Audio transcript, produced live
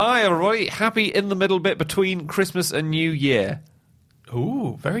Hi, everybody. Happy in the middle bit between Christmas and New Year.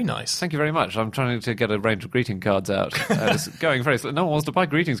 Ooh, very nice. Thank you very much. I'm trying to get a range of greeting cards out. It's going very slow. No one wants to buy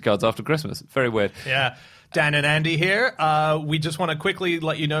greetings cards after Christmas. Very weird. Yeah. Dan and Andy here. We just want to quickly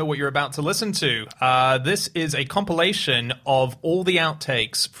let you know what you're about to listen to. This is a compilation of all the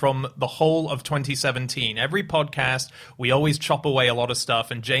outtakes from the whole of 2017. Every podcast, we always chop away a lot of stuff,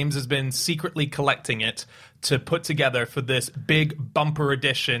 and James has been secretly collecting it to put together for this big bumper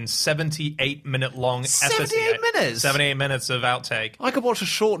edition 78-minute long 78 minutes? 78 minutes of outtake. I could watch a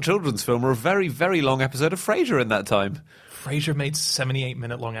short children's film or a very, very long episode of Frasier in that time. Frasier made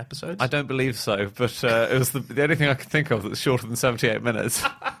 78-minute long episodes? I don't believe so, but it was the only thing I could think of that's shorter than 78 minutes.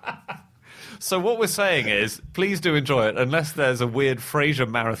 So what we're saying is, please do enjoy it, unless there's a weird Frasier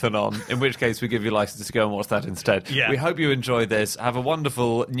marathon on, in which case we give you license to go and watch that instead. Yeah. We hope you enjoy this. Have a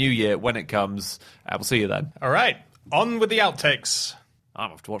wonderful New Year when it comes, and we'll see you then. All right, on with the outtakes.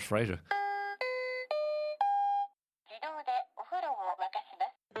 I'm off to watch Frasier.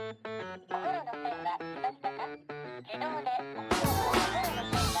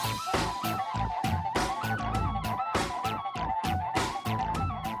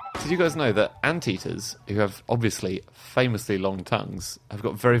 Did you guys know that anteaters, who have obviously famously long tongues, have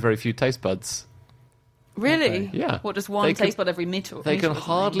got very, very few taste buds? Really? Yeah. What, just one taste bud every meter? They can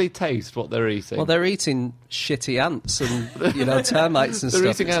hardly taste what they're eating. Well, they're eating shitty ants and, termites and they're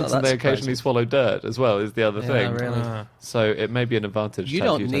stuff. eating It's ants not and that they occasionally swallow dirt as well, is the other thing. Really. So it may be an advantage. You to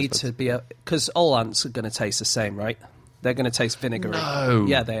have don't few need taste to be because all ants are going to taste the same, right? They're going to taste vinegary. No.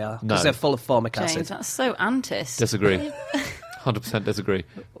 Yeah, they are. No. Because they're full of formic James, acid. that's so antis. Disagree. 100% disagree.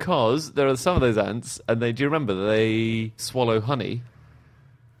 Because there are some of those ants, and do you remember, they swallow honey,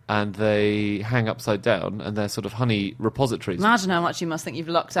 and they hang upside down, and they're sort of honey repositories. Imagine how much you must think you've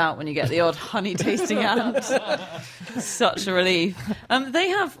lucked out when you get the odd honey-tasting ant. Such a relief. They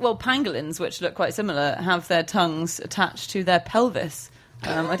have, pangolins, which look quite similar, have their tongues attached to their pelvis.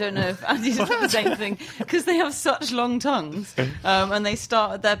 I don't know if Andy's done the same thing, because they have such long tongues, and they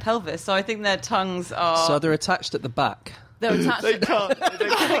start at their pelvis, so I think their tongues are... So they're attached at the back. They're attached They can't.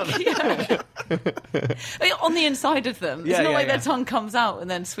 Yeah. On the inside of them. It's not like their tongue comes out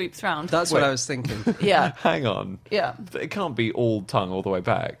and then sweeps round. That's what I was thinking. Yeah. Hang on. Yeah. It can't be all tongue all the way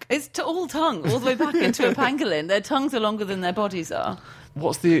back. It's all tongue, all the way back into a pangolin. Their tongues are longer than their bodies are.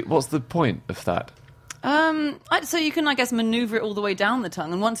 What's the point of that? So you can, I guess, manoeuvre it all the way down the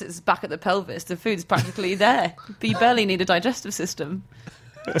tongue, and once it's back at the pelvis, the food's practically there. But you barely need a digestive system.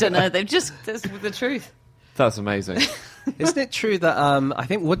 Don't know, that's the truth. That's amazing. Isn't it true that I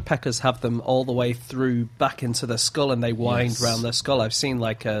think woodpeckers have them all the way through back into the skull and they wind round their skull? I've seen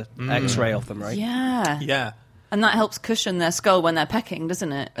like a X-ray of them, right? Yeah. Yeah. And that helps cushion their skull when they're pecking,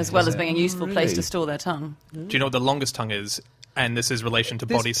 doesn't it? As well as being a useful place Really? to store their tongue. Do you know what the longest tongue is? And this is relation to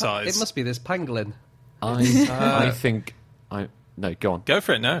body size. It must be this pangolin. I think... No, go on. Go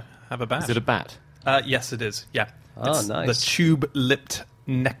for it, no. Have a bat. Is it a bat? Yes, it is, yeah. Oh, It's nice. the tube-lipped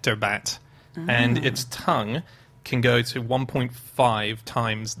nectar bat. And its tongue can go to 1.5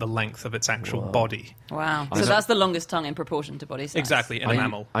 times the length of its actual body. Wow. So that's the longest tongue in proportion to body size. Exactly, in a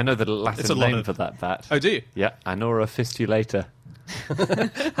mammal. I know the It's a Latin lot name of- for that bat. Oh, do you? Yeah, Anora fistulata.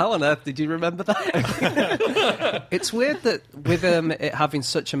 How on earth did you remember that? It's weird that with it having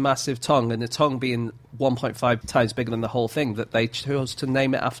such a massive tongue and the tongue being 1.5 times bigger than the whole thing, that they chose to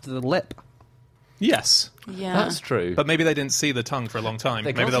name it after the lip. Yes. Yeah. That's true. But maybe they didn't see the tongue for a long time.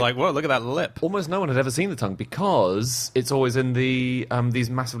 Maybe can't. they're like, whoa, look at that lip. Almost no one had ever seen the tongue because it's always in the these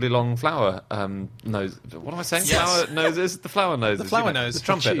massively long flower nose. What am I saying? Yes. Flower noses. The flower noses. The flower you know, nose. The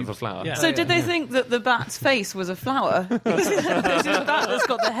trumpet The of a flower. Yeah. So did they think that the bat's face was a flower? This is a bat that's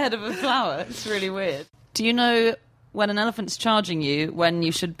got the head of a flower. It's really weird. Do you know when an elephant's charging you, when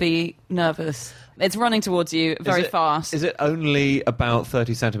you should be nervous? It's running towards you very fast. Is it only about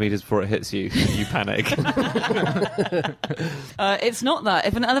 30 centimetres before it hits you? You panic. It's not that.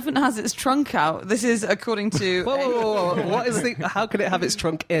 If an elephant has its trunk out, this is according to... Whoa. What is how can it have its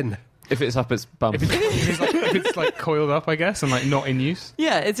trunk in? If it's up its bum. If it's like coiled up, I guess, and like not in use.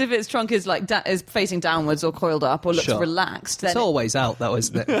 Yeah, it's if its trunk is like is facing downwards or coiled up or looks Sure. relaxed. Then It's always out, though,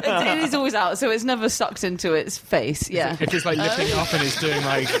 isn't it? it is always out, so it's never sucked into its face. Yeah. If it's like lifting up and it's doing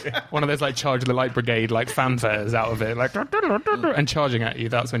like one of those like Charge of the Light Brigade like fanfares out of it, like and charging at you,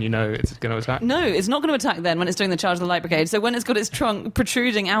 that's when you know it's going to attack. No, it's not going to attack then when it's doing the Charge of the Light Brigade. So when it's got its trunk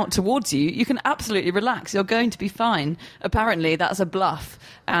protruding out towards you, you can absolutely relax. You're going to be fine. Apparently, that's a bluff,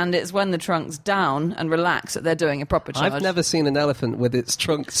 and it's well when the trunk's down and relaxed that they're doing a proper charge. I've never seen an elephant with its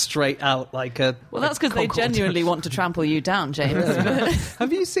trunk straight out like a. Well, that's because they genuinely want to trample you down, James.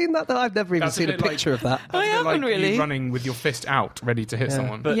 Have you seen that? Though I've never even That's a seen a bit picture of that. I haven't like really. you running with your fist out, ready to hit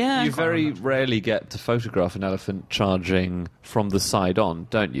someone. But Yeah. you very rarely get to photograph an elephant charging from the side on,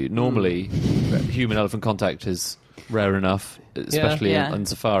 don't you? Normally, human-elephant contact is rare enough, especially Yeah. in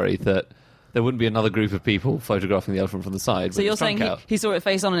safari, that there wouldn't be another group of people photographing the elephant from the side. So with you're its trunk saying out. he saw it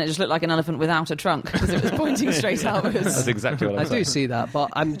face on and it just looked like an elephant without a trunk because it was pointing straight outwards. That's exactly what I I'm saying. do see that, but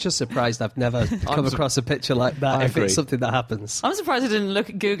I'm just surprised I've never come across a picture like that. I If agree. it's something that happens. I'm surprised I didn't look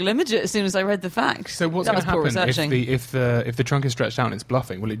at Google Image it as soon as I read the facts. So what's that going was to poor happen researching. if the trunk is stretched out and it's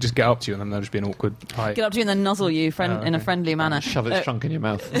bluffing? Will it just get up to you and then there'll just be an awkward height? Get up to you and then nuzzle you in a friendly manner. Shove its trunk in your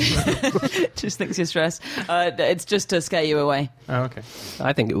mouth. Just thinks you're stressed. It's just to scare you away. Oh, okay.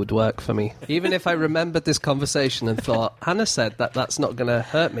 I think it would work for me. Even if I remembered this conversation and thought, Hannah said that's not going to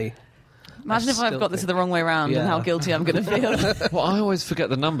hurt me. Imagine if I've still got this think- the wrong way around and Yeah. how guilty I'm going to feel. Well, I always forget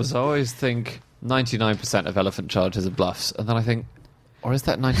the numbers. I always think 99% of elephant charges are bluffs, and then I think, or is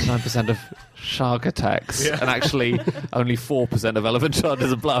that 99% of shark attacks? And actually, only 4% of elephant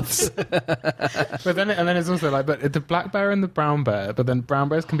charges are bluffs. But then it's also like, but the black bear and the brown bear, but then brown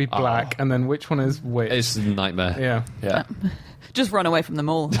bears can be black, and then which one is which? It's a nightmare. Yeah. Yeah. Just run away from them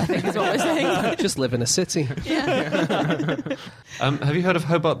all, I think is what we're saying. Just live in a city. Yeah. Have you heard of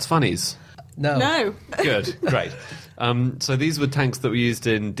Hobart's Funnies? No. Good, great. So these were tanks that were used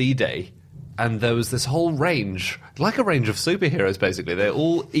in D-Day, and there was this whole range, like a range of superheroes, basically. They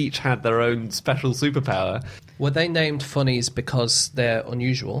all each had their own special superpower. Were they named funnies because they're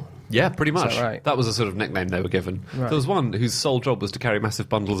unusual? Yeah, pretty much. that right? That was a sort of nickname they were given. Right. There was one whose sole job was to carry massive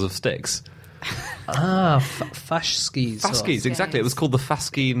bundles of sticks. Fashskis. Faskies, exactly. It was called the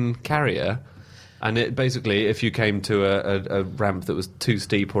Faskine Carrier. And it basically, if you came to a ramp that was too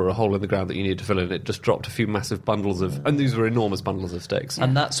steep or a hole in the ground that you needed to fill in, it just dropped a few massive bundles of... And these were enormous bundles of sticks.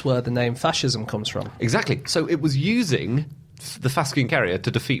 And that's where the name fascism comes from. Exactly. So it was using the Faskine Carrier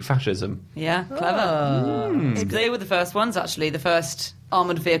to defeat fascism. Yeah, clever. They were the first ones, actually. The first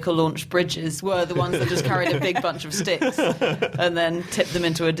armoured vehicle launched bridges were the ones that just carried a big bunch of sticks and then tipped them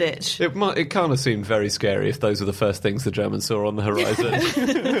into a ditch. It kind of seemed very scary if those were the first things the Germans saw on the horizon.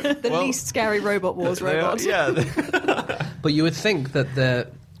 The least scary robot wars robot. Yeah. But you would think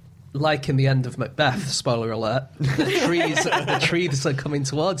that like in the end of Macbeth, spoiler alert, the trees are coming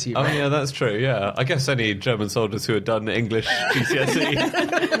towards you. Oh, right? yeah, that's true, yeah. I guess any German soldiers who had done English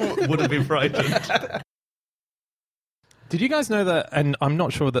GCSE would have been frightened. Did you guys know that, and I'm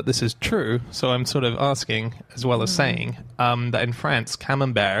not sure that this is true, so I'm sort of asking as well as saying, that in France,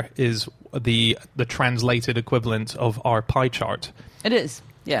 camembert is the translated equivalent of our pie chart. It is.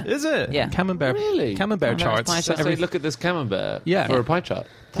 Yeah. Is it? Yeah. Camembert. Really? Camembert Camembert's charts. pie chart. So look at this camembert Yeah. for a pie chart.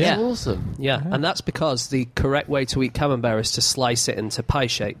 That's Yeah. awesome. Yeah, and that's because the correct way to eat camembert is to slice it into pie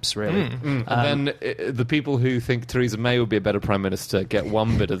shapes, really. And then the people who think Theresa May would be a better prime minister get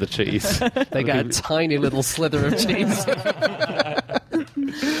one bit of the cheese. They get a tiny little slither of cheese.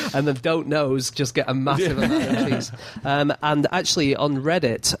 And the don't knows just get a massive amount of cheese. And actually, on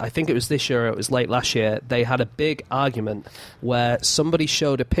Reddit, I think it was this year or it was late last year, they had a big argument where somebody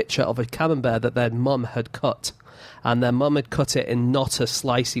showed a picture of a camembert that their mum had cut. And their mum had cut it in not a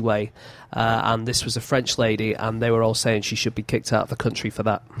slicey way. And this was a French lady, and they were all saying she should be kicked out of the country for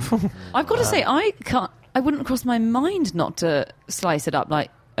that. I've got to say, I wouldn't cross my mind not to slice it up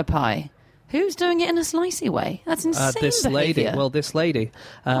like a pie. Who's doing it in a slicey way? That's insane This lady. behaviour. Well, this lady.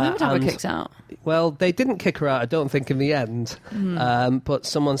 I would have her and- kicked out. Well, they didn't kick her out, I don't think, in the end. But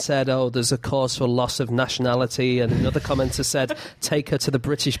someone said, there's a cause for loss of nationality, and another commenter said, take her to the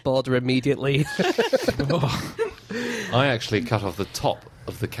British border immediately. I actually cut off the top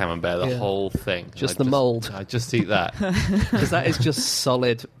of the camembert, the Yeah. whole thing. Just the mould. I just eat that. Because that is just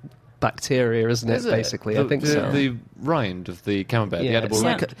solid bacteria, isn't it, Is it? basically? I think so. The rind of the camembert, the Yeah, edible it's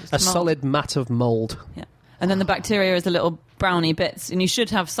rind. like It's a mould. solid mat of mould. Yeah. And then the bacteria is the little browny bits, and you should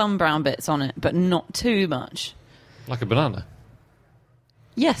have some brown bits on it, but not too much. Like a banana.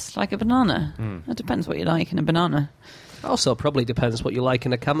 Yes, like a banana. It depends what you like in a banana. Also, probably depends what you like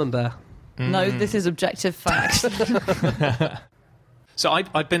in a camembert. No, this is objective fact. So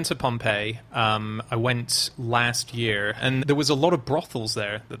I'd been to Pompeii. I went last year, and there was a lot of brothels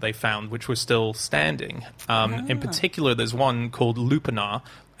there that they found, which were still standing. In particular, there's one called Lupina,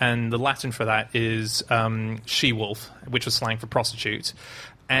 and the Latin for that is she-wolf, which was slang for prostitute.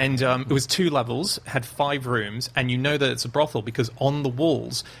 And it was 2 levels, had 5 rooms, and you know that it's a brothel because on the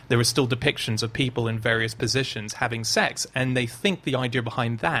walls there are still depictions of people in various positions having sex. And they think the idea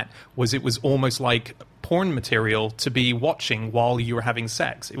behind that was it was almost like porn material to be watching while you were having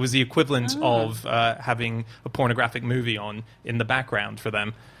sex. It was the equivalent of having a pornographic movie on in the background for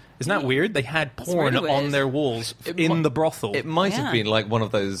them. Isn't that weird? They had porn really on weird. their walls in the brothel. It might have been like one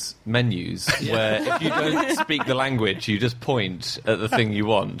of those menus where if you don't speak the language, you just point at the thing you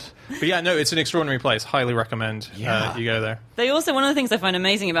want. But yeah, no, it's an extraordinary place. Highly recommend you go there. They also, one of the things I find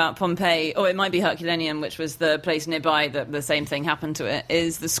amazing about Pompeii, or it might be Herculaneum, which was the place nearby that the same thing happened to it,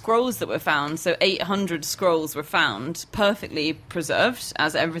 is the scrolls that were found. So 800 scrolls were found, perfectly preserved,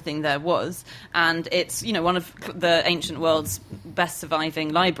 as everything there was. And it's, one of the ancient world's best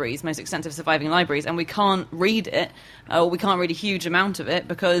surviving libraries, most extensive surviving libraries, and we can't read it, or we can't read a huge amount of it,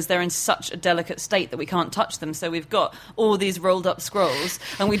 because they're in such a delicate state that we can't touch them. So we've got all these rolled up scrolls,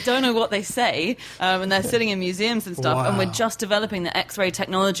 and we don't know what they say, and they're sitting in museums and stuff, and we're just developing the X-ray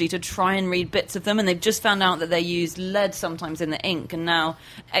technology to try and read bits of them, and they've just found out that they use lead sometimes in the ink, and now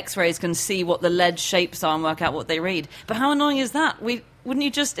X-rays can see what the lead shapes are and work out what they read. But how annoying is that? Wouldn't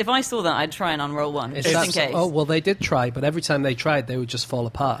you just, if I saw that, I'd try and unroll one, just in case. Oh, well, they did try, but every time they tried, they would just fall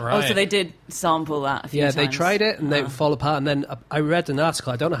apart. Right. Oh, so they did sample that a few times. Yeah, they tried it, and they would fall apart, and then I read an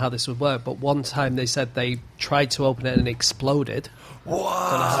article, I don't know how this would work, but one time they said they tried to open it and it exploded. Don't know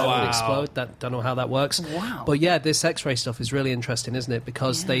how it would explode. Don't know how that works. Wow. But yeah, this X-ray stuff is really interesting, isn't it?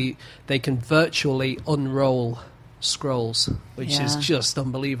 Because they can virtually unroll scrolls, which is just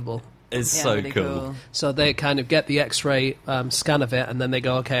unbelievable. It's so really cool. So they kind of get the X-ray scan of it, and then they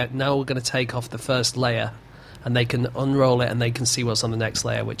go, okay, now we're going to take off the first layer, and they can unroll it, and they can see what's on the next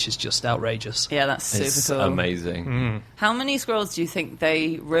layer, which is just outrageous. Yeah, that's super It's cool. amazing. How many scrolls do you think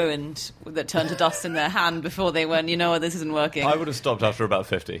they ruined that turned to dust in their hand before they went, this isn't working? I would have stopped after about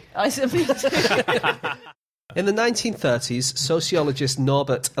 50. I me too. In the 1930s, sociologist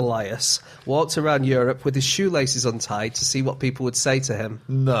Norbert Elias walked around Europe with his shoelaces untied to see what people would say to him.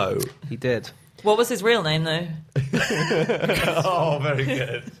 No. He did. What was his real name, though? Oh, very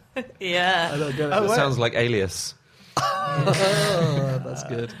good. Yeah. It sounds like Alias. Oh, that's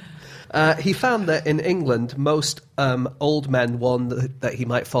good. He found that in England, most old men warned that he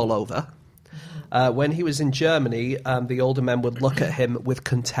might fall over. When he was in Germany, the older men would look at him with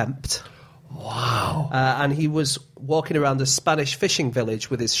contempt. Wow. And he was walking around a Spanish fishing village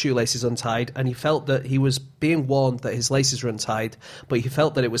with his shoelaces untied, and he felt that he was being warned that his laces were untied, but he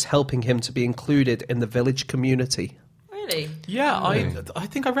felt that it was helping him to be included in the village community. Really? Yeah, I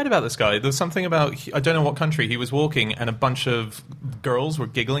think I read about this guy. There's something about, I don't know what country, he was walking and a bunch of girls were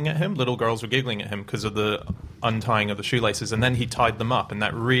giggling at him, little girls were giggling at him because of the untying of the shoelaces, and then he tied them up, and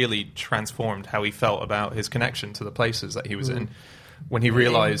that really transformed how he felt about his connection to the places that he was in. When he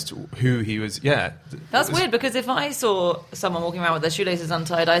realised who he was, That's weird, because if I saw someone walking around with their shoelaces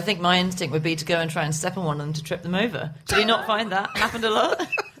untied, I think my instinct would be to go and try and step on one of them to trip them over. Did you not find that happened a lot?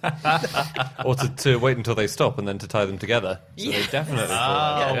 Or to wait until they stop and then to tie them together. So they definitely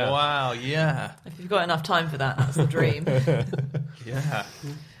fall over. Oh, wow, yeah. If you've got enough time for that, that's the dream. Yeah.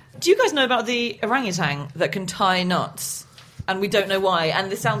 Do you guys know about the orangutan that can tie knots? And we don't know why.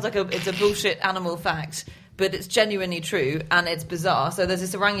 And this sounds like it's a bullshit animal fact, but it's genuinely true, and it's bizarre. So there's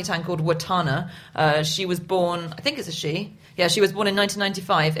this orangutan called Watana. She was born, I think it's a she. Yeah, she was born in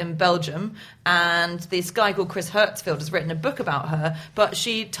 1995 in Belgium, and this guy called Chris Hertzfield has written a book about her, but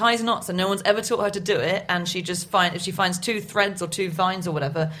she ties knots, and no one's ever taught her to do it, and she just if she finds two threads or two vines or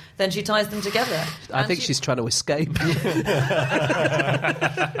whatever, then she ties them together. I think she's trying to escape.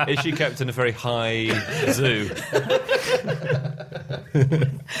 Is she kept in a very high zoo?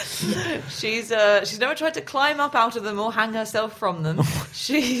 She's never tried to climb up out of them or hang herself from them.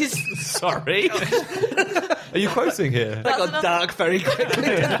 She's... Sorry. Are you quoting here? That got dark very quickly.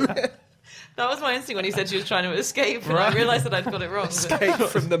 That was my instinct when he said she was trying to escape, and I realised that I'd got it wrong. Escape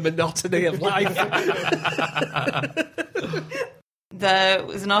from the monotony of life. There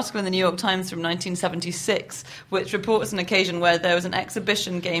was an article in the New York Times from 1976 which reports an occasion where there was an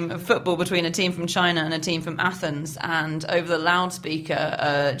exhibition game of football between a team from China and a team from Athens, and over the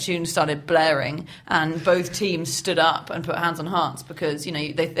loudspeaker tunes started blaring, and both teams stood up and put hands on hearts because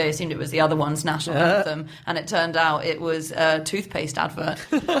they assumed it was the other one's national anthem, and it turned out it was a toothpaste advert.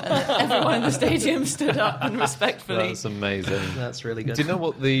 And everyone in the stadium stood up and respectfully. That's amazing. That's really good. Do you know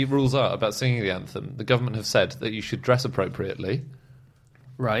what the rules are about singing the anthem? The government have said that you should dress appropriately.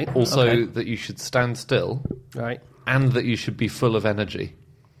 Right. Also, okay. that you should stand still. Right. And that you should be full of energy.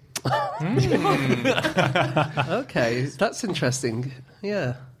 Okay, that's interesting.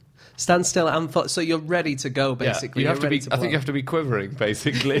 Yeah. Stand still and so you're ready to go, basically. You have You're to be. ready to I think you blow. have to be quivering,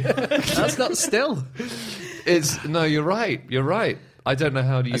 basically. That's not still. No, you're right. You're right. I don't know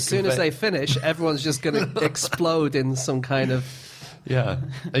how do you. As soon as they finish, everyone's just going to explode in some kind of Yeah.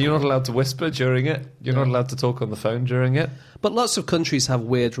 And you're not allowed to whisper during it. You're not allowed to talk on the phone during it. But lots of countries have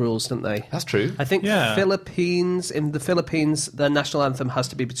weird rules, don't they? That's true. I think in the Philippines, their national anthem has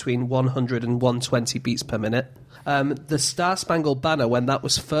to be between 100 and 120 beats per minute. The Star Spangled Banner, when that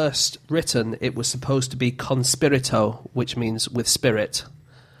was first written, it was supposed to be conspirito, which means with spirit.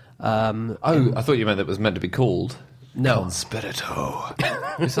 I thought you meant that it was meant to be called... No. Conspirito.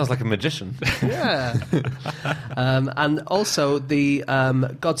 It sounds like a magician. Yeah. And also the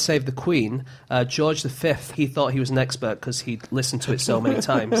God Save the Queen, George V, he thought he was an expert because he'd listened to it so many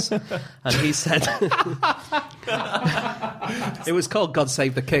times. And he said... it was called God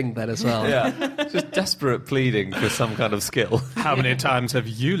Save the King then as well. Yeah. Just desperate pleading for some kind of skill. How many times have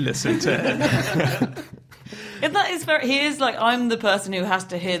you listened to it? If that is very, he is like, I'm the person who has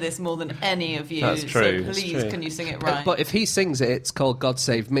to hear this more than any of you. That's true. So please, can you sing it right? But if he sings it, it's called God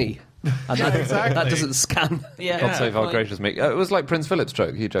Save Me. And that doesn't scan. Yeah, God save our point. gracious me. It was like Prince Philip's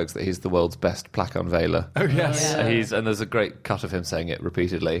joke. He jokes that he's the world's best plaque unveiler. Oh, yes. Yeah. And there's a great cut of him saying it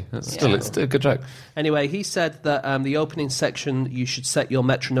repeatedly. It's still a good joke. Anyway, he said that the opening section, you should set your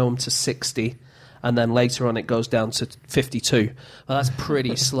metronome to 60, and then later on it goes down to 52. Well, that's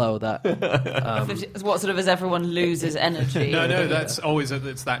pretty slow, that. 50, what sort of as everyone loses energy? No, that's always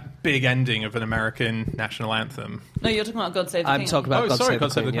it's that big ending of an American national anthem. No, you're talking about God Save the King. I'm talking about Oh, God sorry, Save God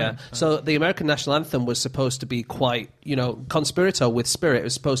the Save Queen, the yeah. Queen. So the American national anthem was supposed to be quite, conspirito with spirit. It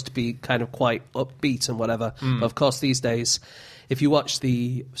was supposed to be kind of quite upbeat and whatever. But of course, these days... If you watch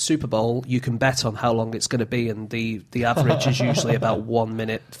the Super Bowl, you can bet on how long it's going to be, and the average is usually about 1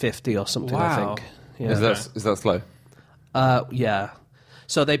 minute 50 or something, I Wow. think. Yeah. Is that slow? Yeah.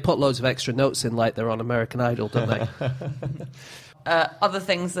 So they put loads of extra notes in like they're on American Idol, don't they? Other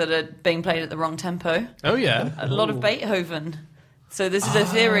things that are being played at the wrong tempo. Oh, yeah. A lot of Beethoven. So this is a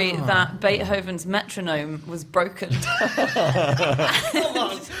theory that Beethoven's metronome was broken.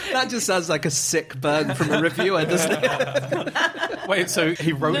 That just sounds like a sick burn from a reviewer, doesn't it? Wait, so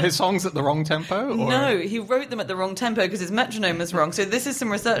he wrote his songs at the wrong tempo? Or? No, he wrote them at the wrong tempo because his metronome was wrong. So this is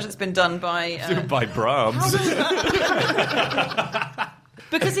some research that's been done by... By Brahms.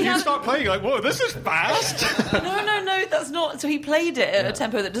 because he You had... start playing like, whoa, this is fast. No, that's not... So he played it at a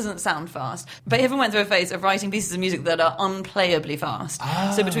tempo that doesn't sound fast. Beethoven went through a phase of writing pieces of music that are unplayably fast.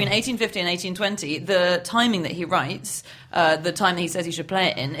 So between 1850 and 1820, the timing that he writes, the time that he says he should play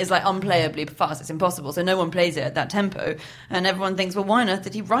it in, is like unplayably fast. It's impossible. So no one plays it at that tempo. And everyone thinks, well, why on earth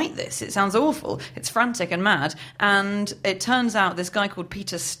did he write this? It sounds awful. It's frantic and mad. And it turns out this guy called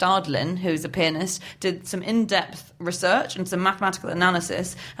Peter Stadlin, who's a pianist, did some in-depth research and some mathematical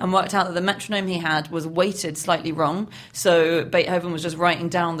analysis and worked out that the metronome he had was weighted slightly wrong. So Beethoven was just writing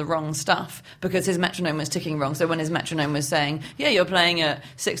down the wrong stuff because his metronome was ticking wrong. So when his metronome was saying, yeah, you're playing at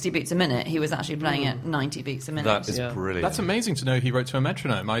 60 beats a minute, he was actually playing at 90 beats a minute. That is brilliant. That's amazing to know he wrote to a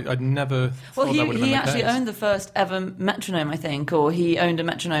metronome. I'd never thought that would have been he the actually case. owned the first ever metronome, I think, or he owned a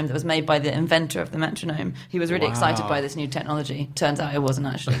metronome that was made by the inventor of the metronome. He was really excited by this new technology. Turns out it wasn't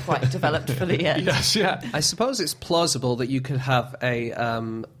actually quite developed fully yet. Yes, yeah. I suppose it's plausible that you could have a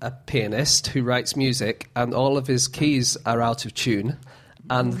pianist who writes music and all of his keys are out of tune,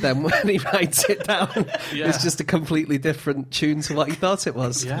 and then when he writes it down, it's just a completely different tune to what he thought it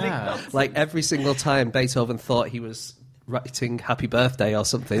was. Yeah. Like every single time Beethoven thought he was writing Happy Birthday or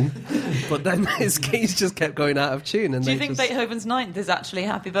something, but then his keys just kept going out of tune. And Do you think Beethoven's ninth is actually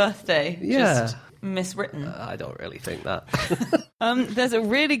Happy Birthday? Yeah. Just miswritten. I don't really think that. There's a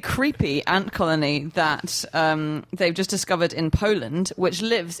really creepy ant colony that they've just discovered in Poland, which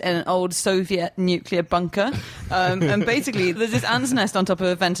lives in an old Soviet nuclear bunker. And basically, there's this ant's nest on top of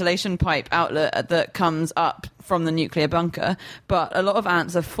a ventilation pipe outlet that comes up from the nuclear bunker, but a lot of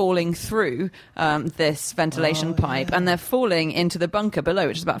ants are falling through this ventilation pipe, and they're falling into the bunker below,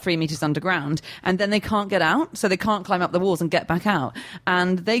 which is about 3 meters underground, and then they can't get out, so they can't climb up the walls and get back out.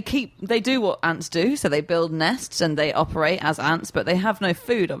 And they do what ants do, so they build nests and they operate as ants, but they have no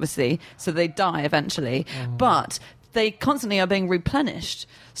food, obviously, so they die eventually. But they constantly are being replenished.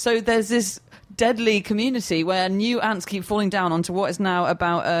 So there's this deadly community where new ants keep falling down onto what is now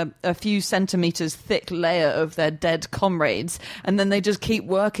about a few centimeters thick layer of their dead comrades, and then they just keep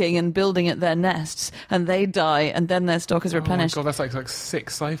working and building at their nests, and they die, and then their stock is replenished. Oh my god, that's like sick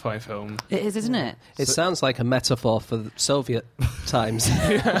sci-fi film. It is, isn't it? It sounds like a metaphor for the Soviet times.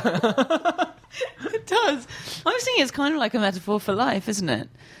 It does. I'm thinking it's kind of like a metaphor for life, isn't it?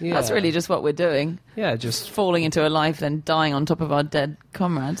 Yeah. That's really just what we're doing. Yeah, Just falling into a life, then dying on top of our dead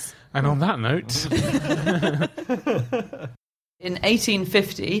comrades. And on that note, In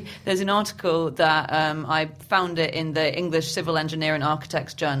 1850, there's an article that I found it in the English Civil Engineer and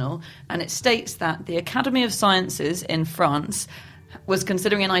Architects Journal, and it states that the Academy of Sciences in France was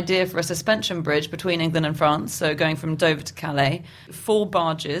considering an idea for a suspension bridge between England and France, so going from Dover to Calais. 4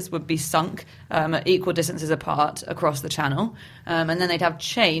 barges would be sunk at equal distances apart across the channel, and then they'd have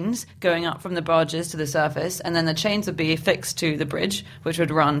chains going up from the barges to the surface, and then the chains would be affixed to the bridge, which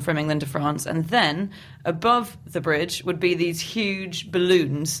would run from England to France, and then above the bridge would be these huge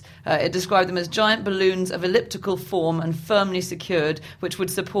balloons. It described them as giant balloons of elliptical form and firmly secured, which would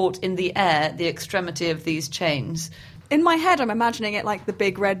support in the air the extremity of these chains. In my head, I'm imagining it like the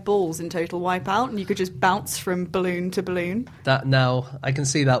big red balls in Total Wipeout, and you could just bounce from balloon to balloon. That now, I can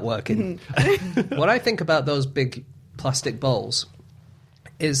see that working. What I think about those big plastic balls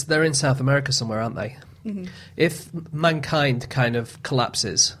is they're in South America somewhere, aren't they? Mm-hmm. If mankind kind of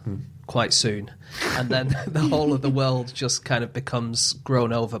collapses quite soon, and then the whole of the world just kind of becomes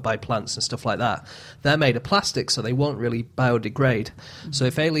grown over by plants and stuff like that, they're made of plastic, so they won't really biodegrade. So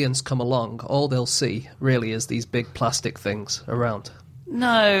if aliens come along, all they'll see really is these big plastic things around.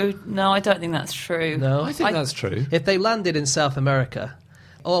 No, I don't think that's true. No, I think that's true. If they landed in South America,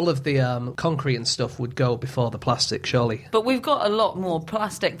 all of the concrete and stuff would go before the plastic, surely. But we've got a lot more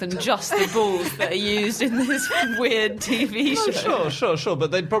plastic than just the balls that are used in this weird TV show. Sure.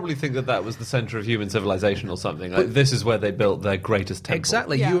 But they'd probably think that was the centre of human civilization or something. Like, this is where they built their greatest temple.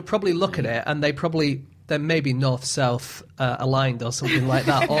 Exactly. Yeah. You would probably look at it, and they're maybe north-south aligned or something like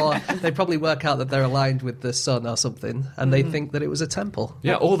that. Or they probably work out that they're aligned with the sun or something, and they think that it was a temple.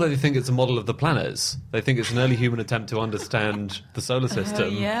 Yeah, or they think it's a model of the planets. They think it's an early human attempt to understand the solar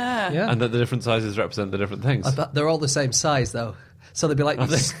system. Yeah. And that the different sizes represent the different things. But they're all the same size, though. So they'd be like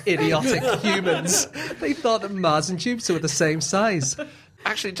these idiotic humans. They thought that Mars and Jupiter were the same size.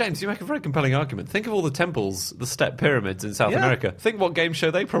 Actually, James, you make a very compelling argument. Think of all the temples, the step pyramids in South Yeah. America. Think what game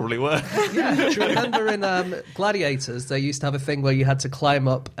show they probably were. Yeah, do you remember in Gladiators, they used to have a thing where you had to climb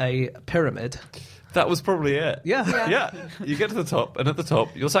up a pyramid? That was probably it. Yeah. You get to the top, and at the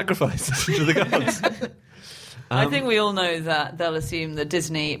top, you're sacrificed to the gods. I think we all know that they'll assume the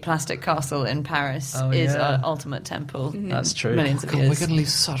Disney plastic castle in Paris is our ultimate temple. That's true. Millions of God, we're years. going to leave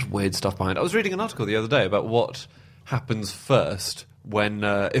such weird stuff behind. I was reading an article the other day about what happens first when,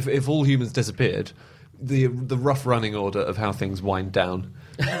 if all humans disappeared, the rough running order of how things wind down.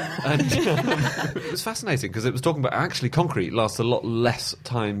 And it was fascinating because it was talking about actually concrete lasts a lot less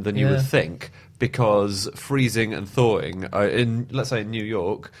time than you would think, because freezing and thawing in, let's say, in New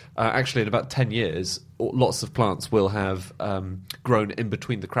York, actually in about 10 years, lots of plants will have grown in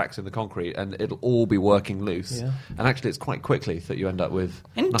between the cracks in the concrete, and it'll all be working loose. Yeah. And actually, it's quite quickly that you end up with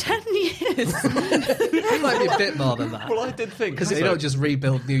In nothing. 10 years? It might be a bit more than that. Well, I did think Because they don't just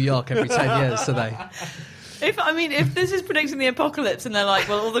rebuild New York every 10 years, do they? If this is predicting the apocalypse and they're like,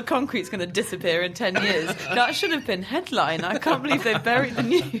 well, all the concrete's going to disappear in 10 years, that should have been headline. I can't believe they buried the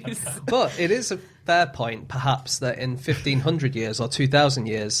news. But it is a fair point, perhaps, that in 1,500 years or 2,000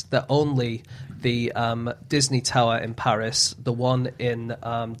 years, that only the Disney Tower in Paris, the one in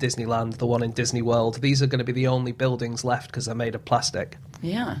Disneyland, the one in Disney World, these are going to be the only buildings left because they're made of plastic.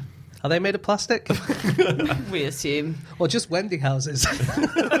 Yeah. Are they made of plastic? We assume. Or just Wendy houses?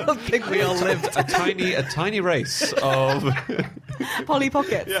 I don't think we all lived. a tiny race of Polly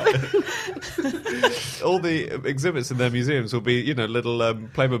Pockets. all the exhibits in their museums will be, little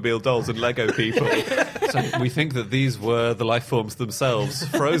Playmobil dolls and Lego people. So we think that these were the life forms themselves,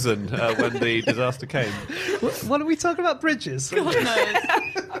 frozen when the disaster came. What are we talking about? Bridges? God knows.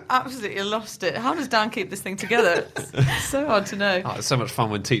 I absolutely lost it. How does Dan keep this thing together? It's so hard to know. Oh, it's so much fun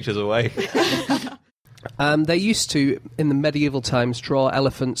when teachers are away. They used to, in the medieval times, draw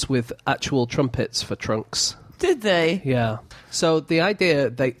elephants with actual trumpets for trunks. Did they? Yeah. So the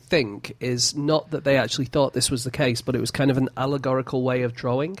idea, they think, is not that they actually thought this was the case, but it was kind of an allegorical way of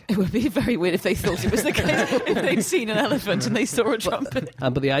drawing. It would be very weird if they thought it was the case, if they'd seen an elephant and they saw a trumpet.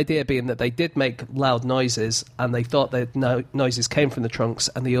 But the idea being that they did make loud noises, and they thought that noises came from the trunks,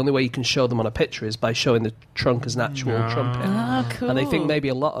 and the only way you can show them on a picture is by showing the trunk as an actual trumpet. Ah, cool. And they think maybe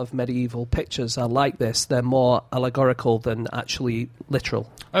a lot of medieval pictures are like this. They're more allegorical than actually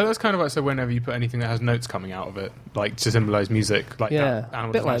literal. Oh, that's kind of like, so whenever you put anything that has notes coming out of it, like to symbolise music, like Yeah, that,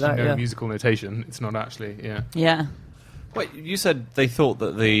 animals bit like actually that, know yeah. musical notation. It's not actually, Yeah. Wait, you said they thought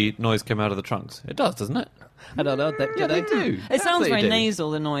that the noise came out of the trunks. It does, doesn't it? I don't know. Do they? do. It sounds very do.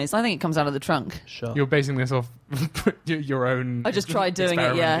 nasal, the noise. I think it comes out of the trunk. Sure. You're basing this off your own. I just tried doing it,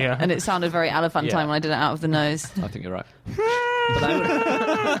 experiment, and it sounded very elephantine Yeah. when I did it out of the nose. I think you're right. But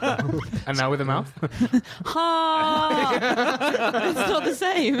I would, And now with a mouth. Ha! It's not the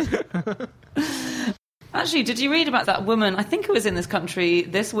same. Actually, did you read about that woman, I think it was in this country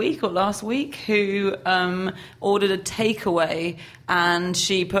this week or last week, who ordered a takeaway, and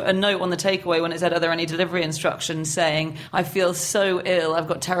she put a note on the takeaway when it said, are there any delivery instructions, saying, I feel so ill, I've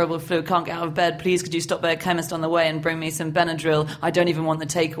got terrible flu, can't get out of bed, please could you stop by a chemist on the way and bring me some Benadryl? I don't even want the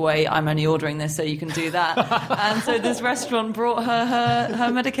takeaway, I'm only ordering this so you can do that. And so this restaurant brought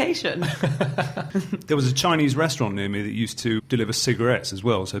her medication. There was a Chinese restaurant near me that used to deliver cigarettes as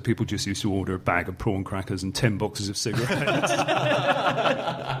well, so people just used to order a bag of prawn crackers and 10 boxes of cigarettes.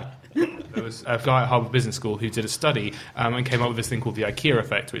 There was a guy at Harvard Business School who did a study and came up with this thing called the IKEA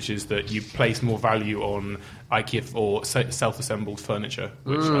effect, which is that you place more value on IKEA or self-assembled furniture,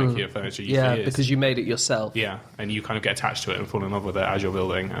 which IKEA furniture usually is. because you made it yourself. Yeah, and you kind of get attached to it and fall in love with it as you're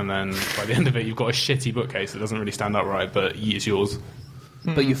building, and then by the end of it, you've got a shitty bookcase that doesn't really stand up right, but it's yours.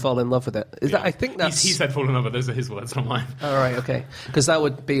 But you fall in love with it. That, I think that's... He said fall in love with it. Those are his words, not mine. All right, okay. Because that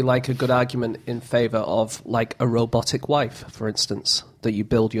would be like a good argument in favour of like a robotic wife, for instance, that you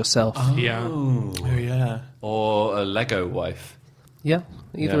build yourself. Yeah. Oh, yeah. Or a Lego wife. Yeah,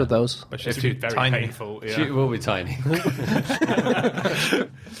 either Yeah. of those. But she's If you're very tiny. painful. Yeah. She will be tiny.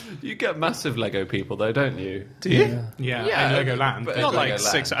 You get massive Lego people, though, don't you? Do you? Yeah, Yeah, in Legoland. but- Not like Legoland.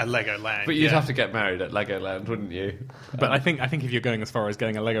 6 at Legoland. But you'd yeah. have to get married at Legoland, wouldn't you? But I think if you're going as far as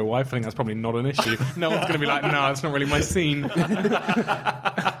getting a Lego wife, I think that's probably not an issue. No one's going to be like, no, that's not really my scene.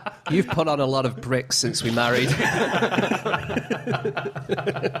 You've put on a lot of bricks since we married.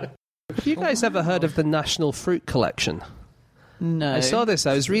 Have you guys ever heard of the National Fruit Collection? No. I saw this.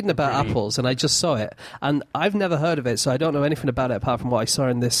 I was reading about apples, and I just saw it. And I've never heard of it, so I don't know anything about it apart from what I saw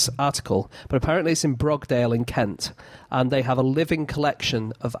in this article. But apparently it's in Brogdale in Kent, and they have a living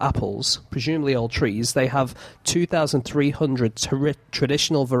collection of apples, presumably all trees. They have 2,300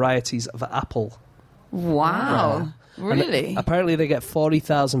 traditional varieties of apple. Wow. And Really? apparently they get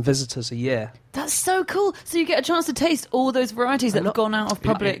 40,000 visitors a year. That's so cool. So you get a chance to taste all those varieties that have gone out of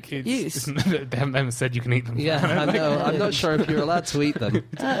public use. They haven't said you can eat them. Yeah, I know. I'm not sure if you're allowed to eat them.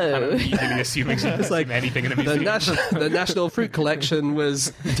 Oh. Easily assuming it's like anything in a The, museum. the National Fruit Collection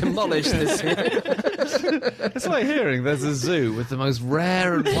was demolished this year. It's like hearing there's a zoo with the most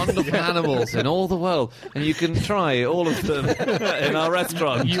rare and wonderful animals in all the world, and you can try all of them in our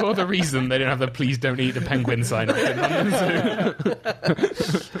restaurant. You are the reason they don't have the "Please don't eat the penguin" sign up in London Zoo.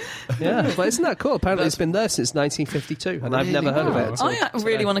 Yeah, but isn't that cool? Apparently it's been there since 1952, and I've never heard of it. until I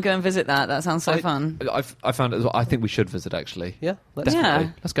really want to go and visit that. That sounds so fun. I found it as well. I think we should visit, actually. Yeah, let's Yeah.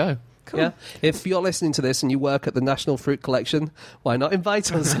 Let's go. Cool. Yeah. If you're listening to this and you work at the National Fruit Collection, why not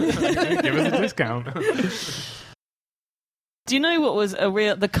invite us? Give us a discount. Do you know what was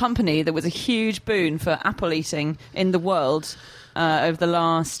the company that was a huge boon for apple eating in the world over the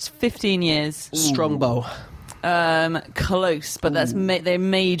last 15 years? Strongbow. Close, but that's they're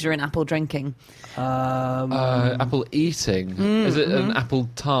major in apple drinking. Apple eating. Is it an apple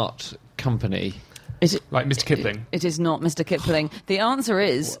tart company? Is it? Like Mr. Kipling. It is not Mr. Kipling. The answer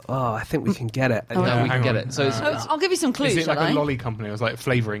is. Oh, I think we can get it. Oh, No, we hang can get on. it. So it's I'll give you some clues. Is it like shall I? a lolly company? It was like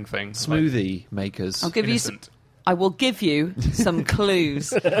flavouring thing. smoothie makers. I'll give you. Innocent. I will give you some clues.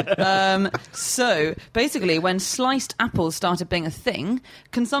 So, basically, when sliced apples started being a thing,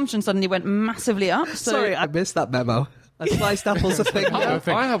 consumption suddenly went massively up. So, Sorry, I missed that memo. A sliced apple's a thing. I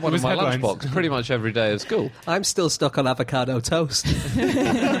have one It in was my headlines. lunchbox pretty much every day of school. I'm still stuck on avocado toast.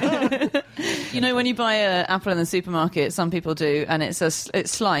 you know, when you buy an apple in the supermarket, some people do, and it's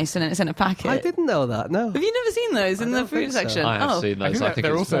sliced and it's in a packet. I didn't know that, no. Have you never seen those in the don't fruit think so. section? I have seen those. I think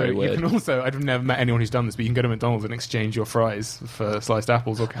they're it's also, very you weird. can also, I've never met anyone who's done this, but you can go to McDonald's and exchange your fries for sliced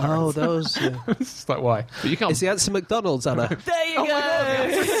apples or carrots. Oh, those. Yeah. It's just like, why? But you can't. Is the answer McDonald's, Anna? There you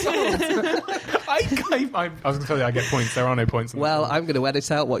go. I was going to tell you I get points. There are no points. Well, I'm going to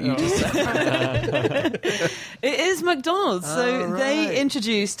edit out what you just said. It is McDonald's. So right. they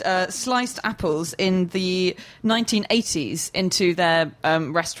introduced sliced apples in the 1980s into their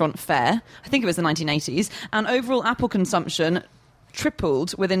restaurant fare. I think it was the 1980s. And overall apple consumption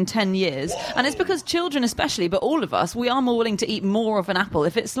tripled within 10 years. And it's because children especially, but all of us, we are more willing to eat more of an apple.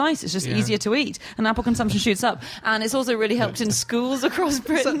 If it's sliced, it's just easier to eat. And apple consumption shoots up. And it's also really helped in schools across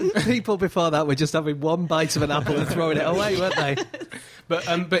Britain. So, people before that were just having one bite of an apple and throwing it away, weren't they? But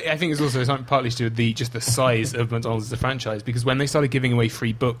I think it's also something partly to do with the size of McDonald's as a franchise, because when they started giving away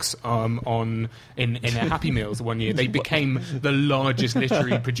free books in their Happy Meals one year, they became the largest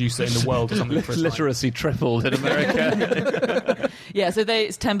literary producer in the world or something. For a time. Literacy tripled in America. Yeah, so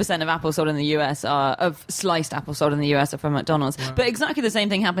it's 10% of apples sold in the US of sliced apples sold in the US are from McDonald's. Wow. But exactly the same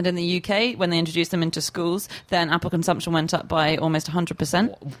thing happened in the UK when they introduced them into schools. Then apple consumption went up by almost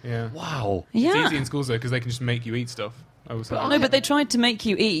 100%. Yeah. Wow. Yeah. It's easy in schools though because they can just make you eat stuff. I was No, but they tried to make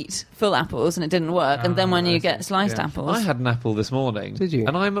you eat full apples and it didn't work. And then when you get sliced apples, I had an apple this morning. Did you?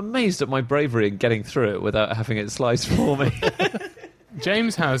 And I'm amazed at my bravery in getting through it without having it sliced for me.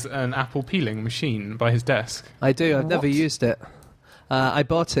 James has an apple peeling machine by his desk. I do. I've never used it. I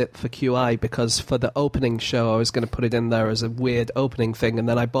bought it for QI because for the opening show I was going to put it in there as a weird opening thing, and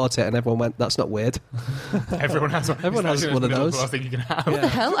then I bought it and everyone went, "That's not weird." Everyone has one. Everyone has one of those. Last thing you can have. what the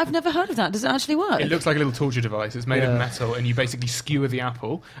hell? I've never heard of that. Does it actually work? It looks like a little torture device. It's made Yeah. of metal, and you basically skewer the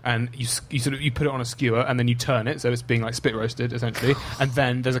apple, and you put it on a skewer, and then you turn it, so it's being like spit roasted essentially. And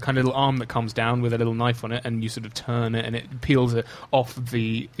then there's a kind of little arm that comes down with a little knife on it, and you sort of turn it, and it peels it off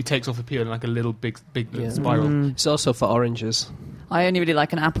It takes off the peel in like a little big little spiral. It's also for oranges. I only really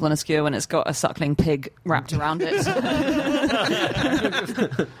like an apple on a skewer when it's got a suckling pig wrapped around it.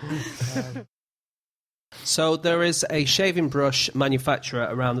 So there is a shaving brush manufacturer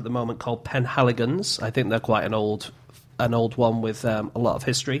around at the moment called Penhaligon's. I think they're quite an old one with a lot of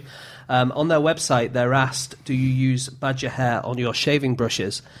history. On their website, they're asked, "Do you use badger hair on your shaving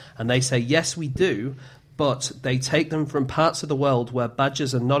brushes?" And they say, "Yes, we do." But they take them from parts of the world where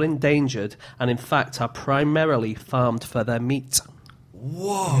badgers are not endangered and, in fact, are primarily farmed for their meat.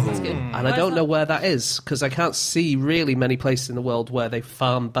 That's good. And I don't know where that is, because I can't see really many places in the world where they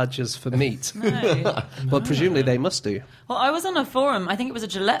farm badgers for meat. No. But presumably they must do. Well, I was on a forum, I think it was a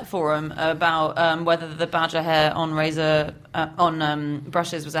Gillette forum, about whether the badger hair on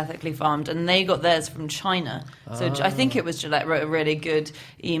brushes was ethically farmed, and they got theirs from China. So I think it was Gillette wrote a really good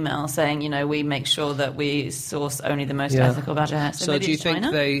email saying, we make sure that we source only the most ethical badger hair. So maybe do you it's think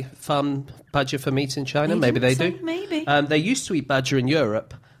China? they farm badger for meat in China? You Maybe they think do. so? Maybe. They used to eat badger in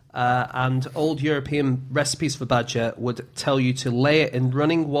Europe, and old European recipes for badger would tell you to lay it in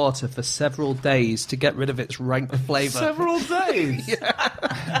running water for several days to get rid of its rank flavour. Several days?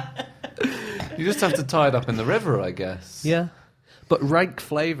 You just have to tie it up in the river, I guess. Yeah. But rank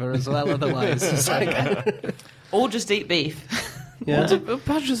flavour as well, otherwise. It's like, Or just eat beef. yeah.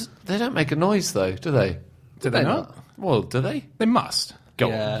 Badgers, they don't make a noise, though, do they? Do they not? Well, do they? They must.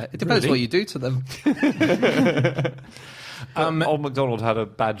 Yeah, it depends what you do to them. Old MacDonald had a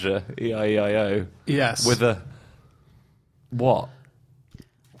badger, E-I-E-I-O, Yes. with a... What?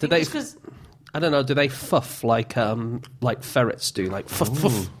 Do they? Just 'cause- I don't know. Do they fuff like ferrets do? Like fuff,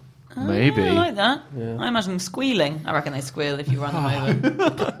 fuff. Maybe. I like that. I imagine them squealing. I reckon they squeal if you run them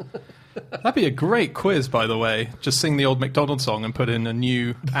over. That'd be a great quiz, by the way. Just sing the old McDonald song and put in a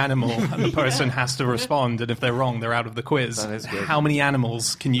new animal, and the person has to respond. And if they're wrong, they're out of the quiz. That is good. How many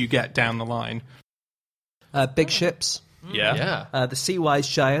animals can you get down the line? Big ships. Yeah. The Sea-Wise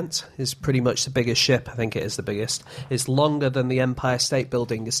Giant is pretty much the biggest ship. I think it is the biggest. It's longer than the Empire State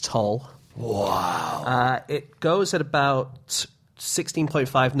Building is tall. Wow. It goes at about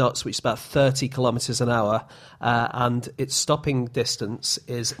 16.5 knots, which is about 30 kilometres an hour, and its stopping distance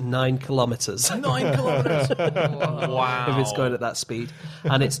is 9 kilometres. 9 kilometers. Wow. If it's going at that speed.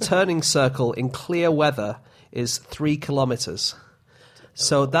 And its turning circle in clear weather is 3 kilometres.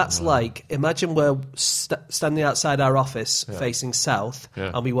 So that's like, imagine we're standing outside our office facing south,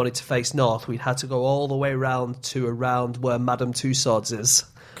 and we wanted to face north. We'd had to go all the way around to around where Madame Tussauds is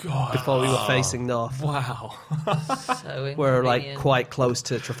before we were facing north. Wow. So We're like inconvenient. quite close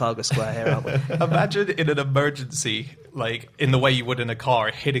to Trafalgar Square here, aren't we? Imagine in an emergency, like in the way you would in a car,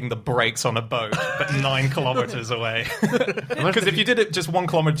 hitting the brakes on a boat, but 9 kilometers away. Because if you did it just 1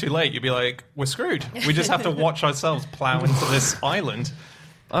 kilometer too late, you'd be like, we're screwed. We just have to watch ourselves plow into this island.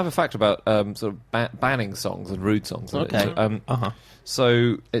 I have a fact about sort of banning songs and rude songs. Okay.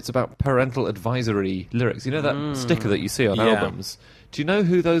 So it's about parental advisory lyrics. You know that sticker that you see on Yeah. albums? Do you know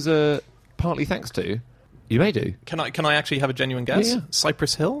who those are partly thanks to? You may do. Can I actually have a genuine guess? Yeah.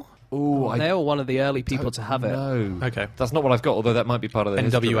 Cypress Hill? Oh, They were one of the early people to have it. No. Okay. That's not what I've got, although that might be part of the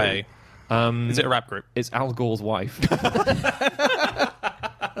NWA. history. Is it a rap group? It's Al Gore's wife.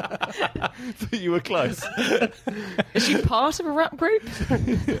 You were close. Is she part of a rap group?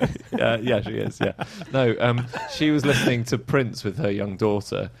 Yeah, she is, yeah. No, she was listening to Prince with her young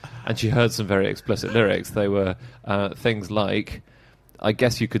daughter, and she heard some very explicit lyrics. They were things like, I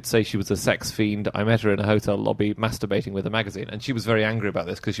guess you could say she was a sex fiend. I met her in a hotel lobby masturbating with a magazine. And she was very angry about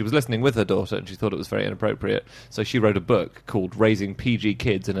this because she was listening with her daughter and she thought it was very inappropriate. So she wrote a book called Raising PG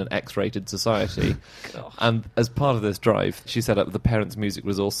Kids in an X-Rated Society. And as part of this drive, she set up the Parents Music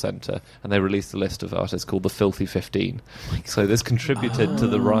Resource Centre, and they released a list of artists called the Filthy 15. So this contributed to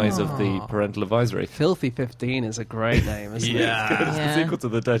the rise of the parental advisory. Filthy 15 is a great name, isn't it? Yeah. It's the sequel to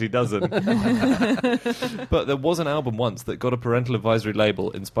the Dirty Dozen. But there was an album once that got a parental advisory factory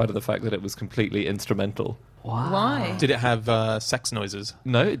label, in spite of the fact that it was completely instrumental. Why? Did it have sex noises?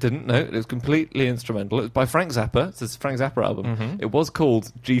 No, it didn't. No, it was completely instrumental. It was by Frank Zappa. It's this Frank Zappa album. It was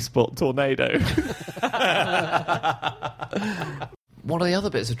called G-Spot Tornado. One of the other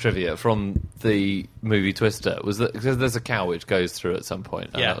bits of trivia from the movie Twister was that because there's a cow which goes through at some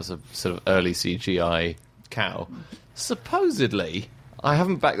point, and that was a sort of early CGI cow. Supposedly, I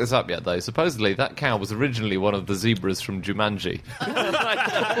haven't backed this up yet though, supposedly that cow was originally one of the zebras from Jumanji.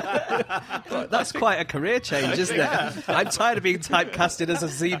 That's quite a career change, isn't it? I'm tired of being typecasted as a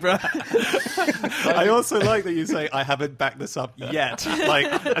zebra. I also like that you say, I haven't backed this up yet.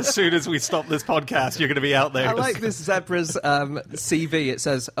 Like, as soon as we stop this podcast, you're going to be out there. I like this zebra's CV. It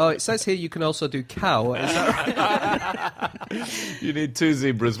says here you can also do cow. Is that right? You need 2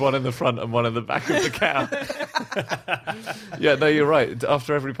 zebras, one in the front and one in the back of the cow. Yeah, no, you're right.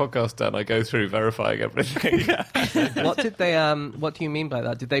 After every podcast done, I go through verifying everything. What did they? What do you mean by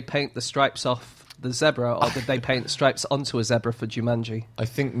that? Did they paint the stripes off the zebra, or did they paint stripes onto a zebra for Jumanji? I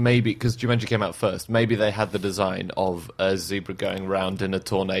think maybe, because Jumanji came out first, maybe they had the design of a zebra going round in a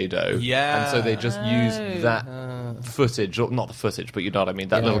tornado. Yeah. And so they just used that footage, or not the footage, but you know what I mean,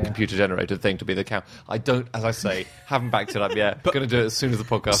 that little computer-generated thing to be the cow. I don't, as I say, haven't backed it up yet. Going to do it as soon as the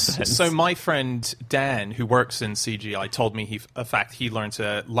podcast ends. So my friend Dan, who works in CGI, told me he learned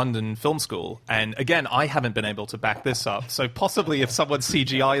at London Film School. And again, I haven't been able to back this up. So possibly if someone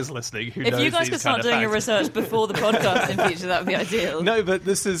CGI is listening who knows If you guys could start doing your research before the podcast in future, that would be ideal. No, but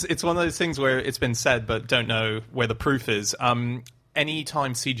it's one of those things where it's been said, but don't know where the proof is. Any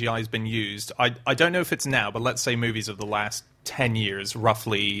time CGI has been used, I don't know if it's now, but let's say movies of the last 10 years,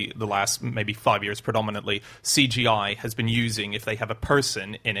 roughly the last maybe 5 years predominantly, CGI has been using, if they have a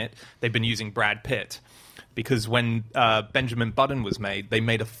person in it, they've been using Brad Pitt. Because when Benjamin Button was made, they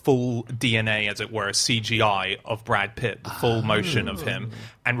made a full DNA, as it were, CGI of Brad Pitt, the full motion of him.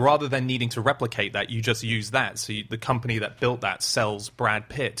 And rather than needing to replicate that, you just use that. So the company that built that sells Brad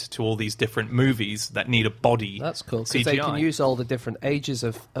Pitt to all these different movies that need a body. That's cool, because CGI. they can use all the different ages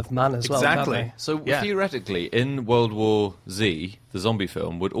of man as well. Exactly. Can't they? So theoretically, in World War Z, the zombie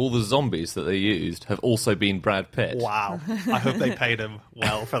film, would all the zombies that they used have also been Brad Pitt? Wow. I hope they paid him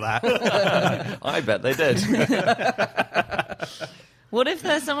well for that. I bet they did. What if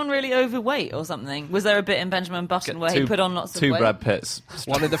there's someone really overweight or something? Was there a bit in Benjamin Button where he put on lots of weight? 2 Brad Pitts.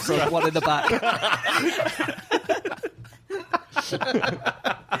 One in the front, one in the back.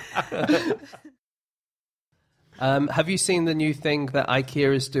 Have you seen the new thing that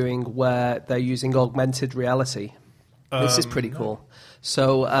IKEA is doing where they're using augmented reality? This is pretty cool.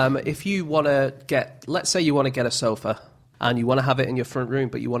 So if you want to let's say you want to get a sofa, and you want to have it in your front room,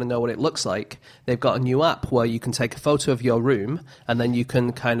 but you want to know what it looks like, they've got a new app where you can take a photo of your room, and then you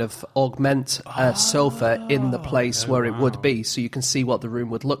can kind of augment a sofa in the place where it would be, so you can see what the room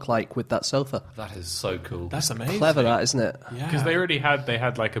would look like with that sofa. That is so cool. That's amazing. Clever, that, isn't it? Because they already had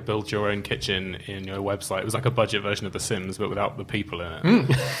like a build your own kitchen in your website. It was like a budget version of The Sims, but without the people in it,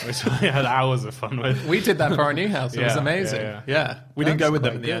 which I had hours of fun with. We did that for our new house. It was Yeah, amazing. yeah. We didn't go with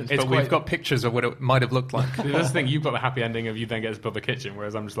them quite in the good. end, It's but we've quite- got pictures of what it might have looked like. That's the thing, you've got the happy ending of you then get to build a kitchen,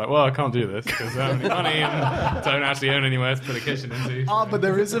 whereas I'm just like, well, I can't do this because I don't have any money and don't actually own anywhere to put a kitchen into. But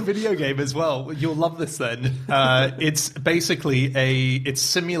there is a video game as well. You'll love this then. It's basically it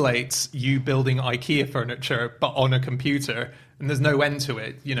simulates you building IKEA furniture, but on a computer. And there's no end to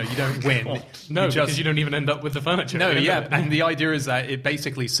it. You know, you don't win. No, because you don't even end up with the furniture. No, yeah, and the idea is that it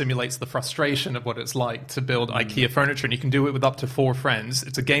basically simulates the frustration of what it's like to build IKEA furniture, and you can do it with up to 4 friends.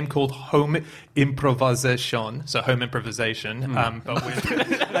 It's a game called Home Improvisation, so home improvisation, but with...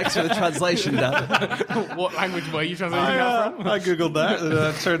 Thanks for the translation, Dan. What language were you translating that from? I googled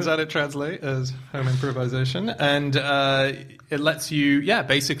that. Turns out it translates as home improvisation, and it lets you,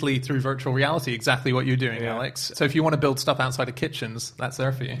 basically through virtual reality, exactly what you're doing, Alex. So if you want to build stuff outside of kitchens, that's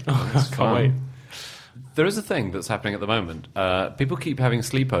there for you. Can't wait. There is a thing that's happening at the moment. People keep having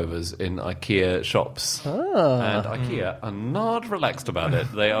sleepovers in IKEA shops. And IKEA are not relaxed about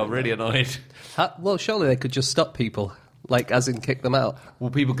it. They are really annoyed. Well, surely they could just stop people, like as in kick them out. Well,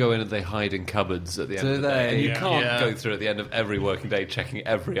 people go in and they hide in cupboards at the end Do of the day. they? And you Yeah. can't go through at the end of every working day checking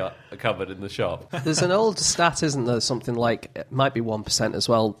every cupboard in the shop. There's an old stat, isn't there? Something like, it might be 1% as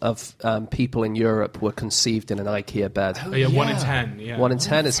well, of people in Europe were conceived in an IKEA bed. Oh, yeah, 1 in 10. Yeah. 1 in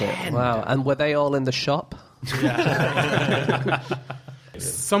 10, is it? Wow. And were they all in the shop?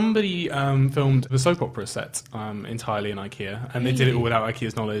 Somebody filmed the soap opera set entirely in IKEA, and they did it all without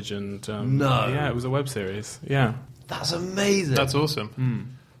IKEA's knowledge. And yeah, it was a web series. Yeah, That's amazing. That's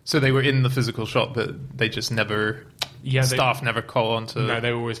awesome. So they were in the physical shop, but they just never staff never call on to... No,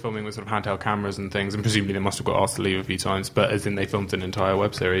 they were always filming with sort of handheld cameras and things, and presumably they must have got asked to leave a few times, but as in they filmed an entire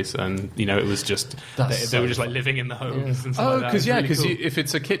web series, and, you know, it was just... They were just, like, living in the homes and stuff like that. because It's really cool. if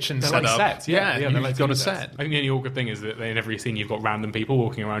it's a kitchen They're setup... like sets, yeah, they're you've like got got a a set. I think the only awkward thing is that in every scene you've got random people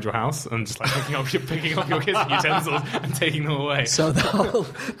walking around your house and just, like, picking up your kitchen utensils and taking them away. So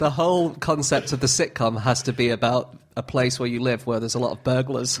the whole concept of the sitcom has to be about a place where you live where there's a lot of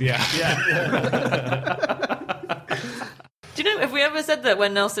burglars. Yeah. Do you know, have we ever said that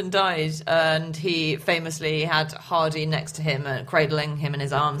when Nelson died and he famously had Hardy next to him, cradling him in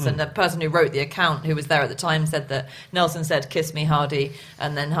his arms, and the person who wrote the account, who was there at the time, said that Nelson said, "Kiss me, Hardy,"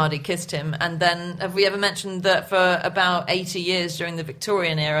 and then Hardy kissed him. And then have we ever mentioned that for about 80 years during the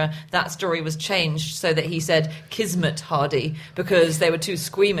Victorian era, that story was changed so that he said Kismet Hardy, because they were too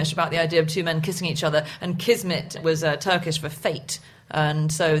squeamish about the idea of two men kissing each other, and Kismet was Turkish for fate. And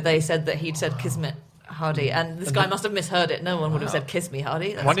so they said that he'd said Kismet Hardy, and this guy must have misheard it. No one would have said "kiss me,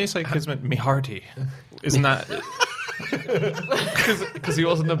 Hardy." Why do you say Kismet me Hardy? Isn't that... Because he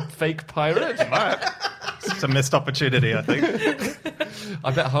wasn't a fake pirate? It's a missed opportunity, I think.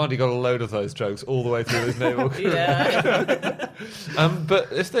 I bet Hardy got a load of those jokes all the way through his naval career. Yeah. But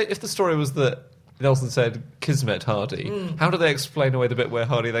if the story was that Nelson said Kismet Hardy, how do they explain away the bit where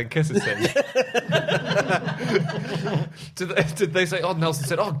Hardy then kisses him? Did they say, "Oh, Nelson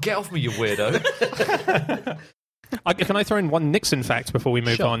said, oh, get off me, you weirdo"? Can I throw in one Nixon fact before we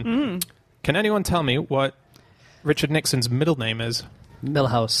move on? Can anyone tell me what Richard Nixon's middle name is?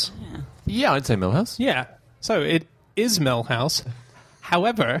 Millhouse. Yeah, I'd say Millhouse. Yeah. So it is Millhouse.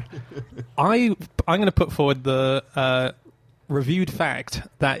 However, I'm going to put forward the reviewed fact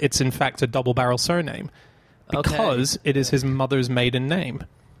that it's in fact a double-barrel surname because it is his mother's maiden name.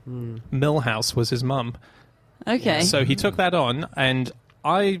 Millhouse was his mum. Okay. So he took that on, and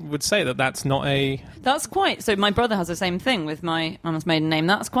I would say that that's not a... That's quite... So my brother has the same thing with my mum's maiden name.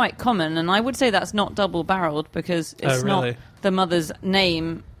 That's quite common, and I would say that's not double-barreled because it's really? not the mother's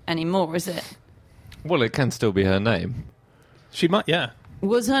name anymore, is it? Well, it can still be her name. She might, yeah.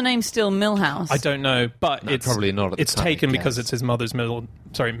 Was her name still Millhouse? I don't know, but No, it's probably not at the It's time, taken I because guess. it's his mother's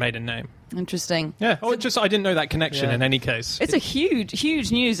maiden name. Interesting. Yeah. Oh, I didn't know that connection Yeah. in any case. It's a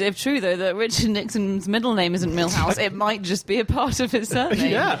huge news, if true, though, that Richard Nixon's middle name isn't Millhouse. It might just be a part of his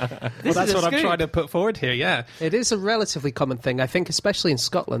surname. Yeah. This Well, that's is a what I'm scoop. trying to put forward here, yeah. It is a relatively common thing. I think especially in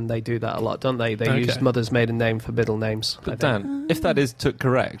Scotland they do that a lot, don't they? They use mother's maiden name for middle names. I But think. Dan, if that is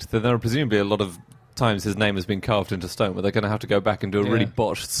correct, then there are presumably a lot of times his name has been carved into stone where they're going to have to go back and do a really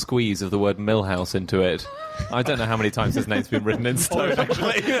botched squeeze of the word Millhouse into it. I don't know how many times his name's been written in stone,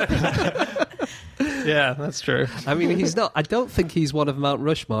 actually. Yeah, that's true. I mean, he's not. I don't think he's one of Mount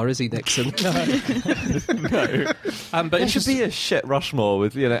Rushmore, is he, Nixon? No. But There it's should just... be a shit Rushmore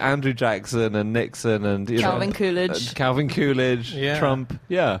with, Andrew Jackson and Nixon and, Calvin Coolidge. Calvin Coolidge, Yeah. Trump.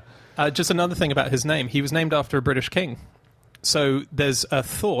 Yeah. Just another thing about his name. He was named after a British king. So there's a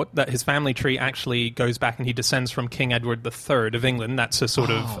thought that his family tree actually goes back and he descends from King Edward III of England. That's a sort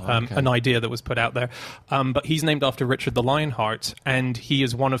of an idea that was put out there. But he's named after Richard the Lionheart, and he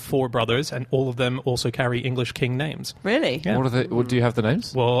is one of 4 brothers, and all of them also carry English king names. Really? Yeah. What do you have the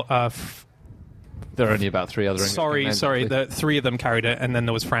names? Well, There are only about 3 other English names. sorry. actually. The 3 of them carried it, and then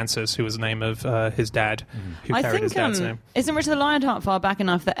there was Francis, who was the name of his dad, who I carried think his dad's name. isn't Richard the Lionheart far back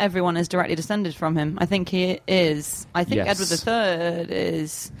enough that everyone is directly descended from him? I think he is. I think Yes. Edward III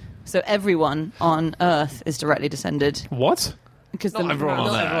is. So everyone on Earth is directly descended. What? Because Not everyone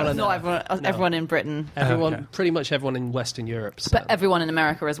on Earth. everyone in Britain, Everyone, pretty much everyone in Western Europe. but everyone in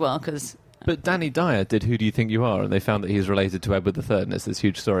America as well. Because But Danny Dyer did Who Do You Think You Are? And they found that he's related to Edward III, and it's this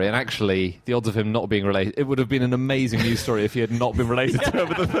huge story. And actually, the odds of him not being related, it would have been an amazing news story if he had not been related to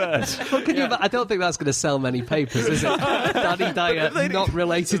Edward III. I don't think that's going to sell many papers, is it? Danny Dyer, not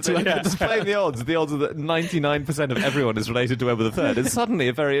related to Edward Just playing the odds are that 99% of everyone is related to Edward III. It's suddenly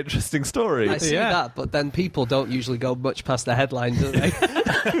a very interesting story. I see that, but then people don't usually go much past the headline, do they?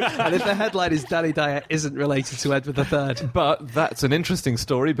 And if the headline is Danny Dyer isn't related to Edward III. But that's an interesting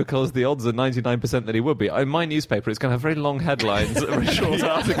story because the odds are 99% that he would be. In my newspaper, it's going to have very long headlines, very short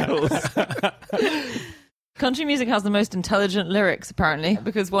articles. country music has the most intelligent lyrics, apparently,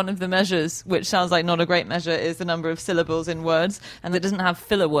 because one of the measures, which sounds like not a great measure, is the number of syllables in words, and it doesn't have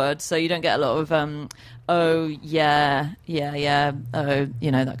filler words, so you don't get a lot of oh, yeah, oh,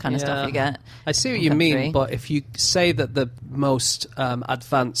 that kind of stuff you get. I see what in you country. mean, but if you say that the most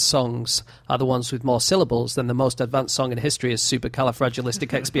advanced songs are the ones with more syllables, then the most advanced song in history is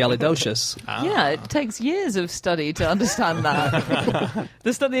Supercalifragilisticexpialidocious. Yeah, it takes years of study to understand that.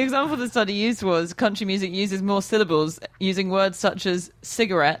 The example the study used was country music uses more syllables using words such as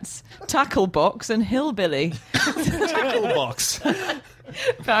cigarettes, tackle box, and hillbilly. Tackle box.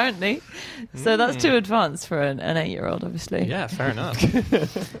 Apparently. So that's too advanced for an 8-year-old, obviously. Yeah, fair enough.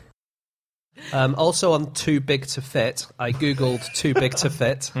 Also on Too Big to Fit, I googled Too Big to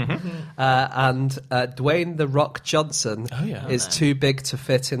Fit, and Dwayne "The Rock" Johnson is too big to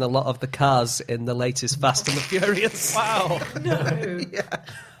fit in a lot of the cars in the latest Fast and the Furious. Wow.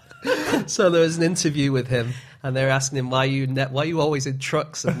 So there was an interview with him, and they were asking him, why are you always in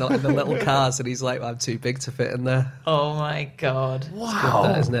trucks and not in the little cars? And he's like, well, I'm too big to fit in there. Oh my god. Wow.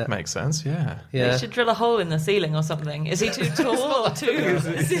 That, isn't it? Makes sense, yeah. They should drill a hole in the ceiling or something. Is he too tall or too...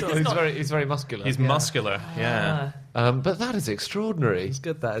 He's very muscular. He's muscular, yeah. But that is extraordinary. It's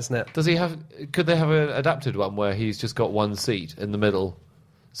good, that, isn't it? Could they have an adapted one where he's just got one seat in the middle,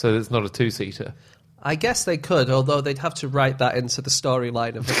 so it's not a two-seater? I guess they could, although they'd have to write that into the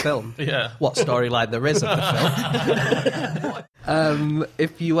storyline of the film. Yeah. What storyline there is of the film.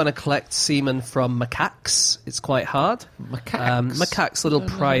 If you want to collect semen from macaques, it's quite hard. Macaques? Macaques, little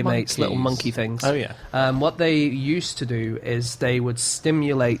primates, little monkey things. Oh, yeah. What they used to do is they would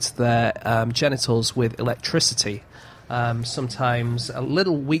stimulate their genitals with electricity. Sometimes a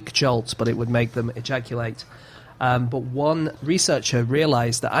little weak jolt, but it would make them ejaculate. But one researcher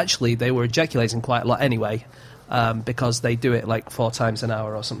realised that actually they were ejaculating quite a lot anyway, because they do it like 4 times an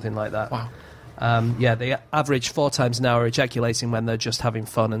hour or something like that. Wow. They average 4 times an hour ejaculating when they're just having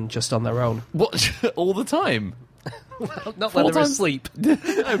fun and just on their own. What? All the time? Well, not 4 when they're times? asleep. No,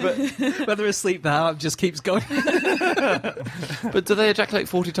 but when they're asleep, the heart just keeps going. But do they ejaculate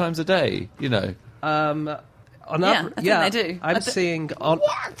 40 times a day? I think they do. I'm seeing on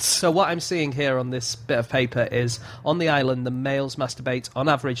what? So what I'm seeing here on this bit of paper is on the island the males masturbate on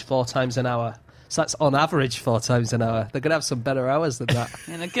average 4 times an hour. So that's on average 4 times an hour. They're going to have some better hours than that.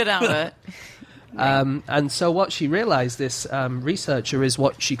 In a good hour. And so what she realised, this researcher, is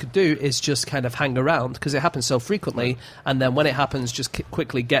what she could do is just kind of hang around, because it happens so frequently, and then when it happens, just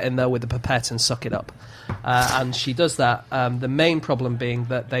quickly get in there with the pipette and suck it up. And she does that, the main problem being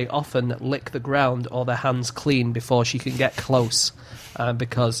that they often lick the ground or their hands clean before she can get close,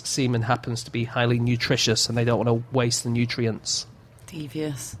 because semen happens to be highly nutritious and they don't want to waste the nutrients.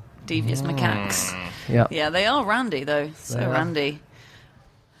 Devious macaques. Yeah, they are randy, though. So randy.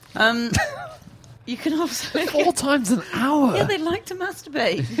 You can also... 4 times an hour? Yeah, they like to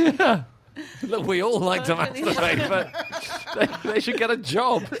masturbate. Yeah. Look, we all like to masturbate, but they should get a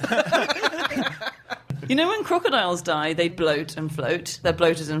job. When crocodiles die, they bloat and float. They're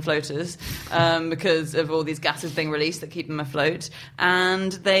bloaters and floaters because of all these gases being released that keep them afloat.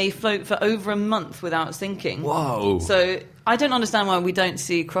 And they float for over a month without sinking. Whoa. So I don't understand why we don't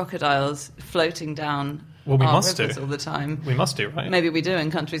see crocodiles floating down Well, we our must rivers do. all the time. We must do, right? Maybe we do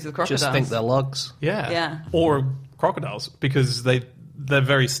in countries with crocodiles. just think they're logs. Yeah. Or crocodiles, because they're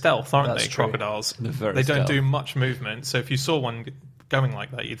very stealth, aren't That's they, true. crocodiles? They're very They don't stealth. do much movement, so if you saw one going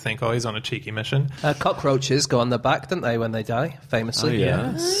like that, you'd think, oh, he's on a cheeky mission. Cockroaches go on their back, don't they, when they die, famously? Oh,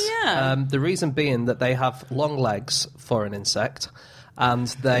 yeah. Yeah. The reason being that they have long legs for an insect, and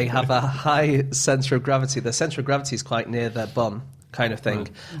they have a high centre of gravity. Their centre of gravity is quite near their bum, kind of thing.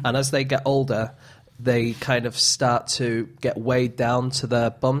 And as they get older, they kind of start to get weighed down to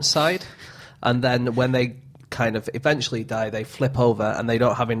their bum side. And then when they kind of eventually die, they flip over and they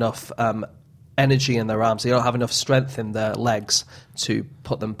don't have enough energy in their arms. They don't have enough strength in their legs to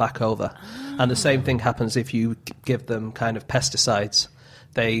put them back over. And the same thing happens if you give them kind of pesticides.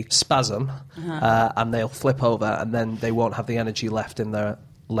 They spasm and they'll flip over, and then they won't have the energy left in their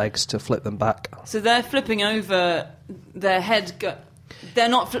legs to flip them back. So they're flipping over their head. They're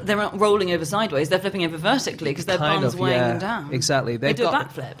not rolling over sideways. They're flipping over vertically because their bum's weighing them down. Exactly. They do a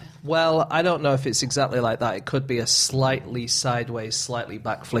backflip. Well, I don't know if it's exactly like that. It could be a slightly sideways, slightly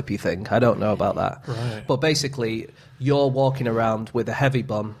back flippy thing. I don't know about that. Right. But basically, you're walking around with a heavy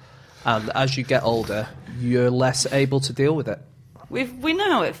bum, and as you get older, you're less able to deal with it. We know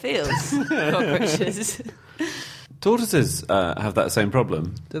how it feels. Cockroaches. Tortoises have that same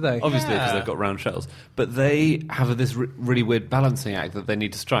problem. Do they? Obviously, because they've got round shells. But they have this really weird balancing act that they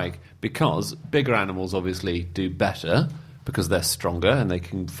need to strike, because bigger animals obviously do better because they're stronger and they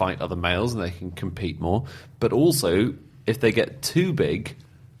can fight other males and they can compete more. But also, if they get too big,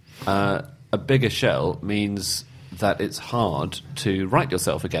 a bigger shell means that it's hard to right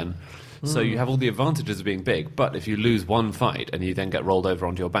yourself again. So you have all the advantages of being big, but if you lose one fight and you then get rolled over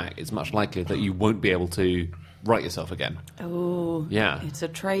onto your back, it's much likely that you won't be able to right yourself again. Oh, Yeah. it's a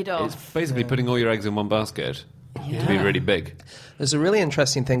trade-off. It's basically putting all your eggs in one basket to be really big. There's a really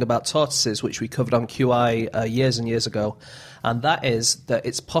interesting thing about tortoises, which we covered on QI years and years ago, and that is that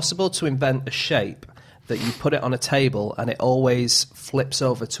it's possible to invent a shape that you put it on a table and it always flips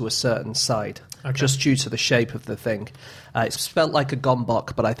over to a certain side, just due to the shape of the thing. It's spelt like a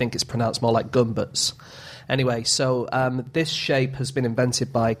gombok, but I think it's pronounced more like gumboots. Anyway, so this shape has been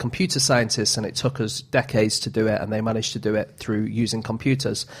invented by computer scientists, and it took us decades to do it, and they managed to do it through using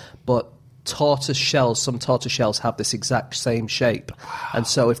computers. But some tortoise shells have this exact same shape, and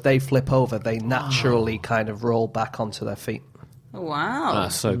so if they flip over, they naturally kind of roll back onto their feet. Wow.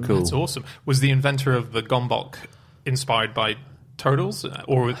 That's so cool. That's awesome. Was the inventor of the gombok inspired by turtles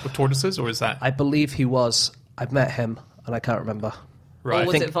or tortoises, or is that... I believe he was. I've met him, and I can't remember. Right. Or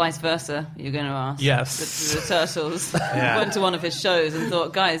was it vice versa, you're going to ask? Yes. The turtles went to one of his shows and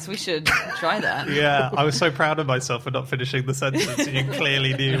thought, guys, we should try that. Yeah, I was so proud of myself for not finishing the sentence. You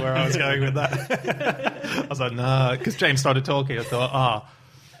clearly knew where I was going with that. I was like, no, because James started talking. I thought,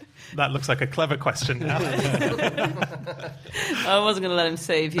 that looks like a clever question now. I wasn't going to let him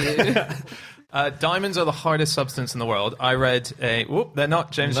save you. Diamonds are the hardest substance in the world. I read a... Whoop, they're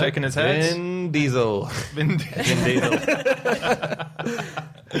not. James shaking his head. Vin Diesel. Vin Diesel.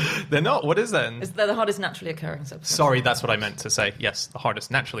 They're not. What is then? They're the hardest naturally occurring substance. Sorry, that's what I meant to say. Yes, the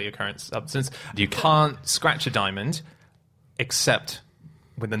hardest naturally occurring substance. You can't scratch a diamond, except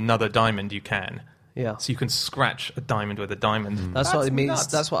with another diamond you can. Yeah. So you can scratch a diamond with a diamond. That's what it means. nuts.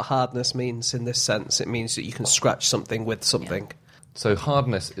 That's what hardness means in this sense. It means that you can scratch something with something. Yeah. So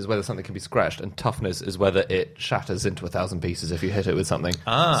hardness is whether something can be scratched, and toughness is whether it shatters into 1,000 pieces if you hit it with something.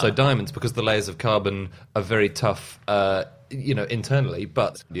 So diamonds, because the layers of carbon are very tough, internally,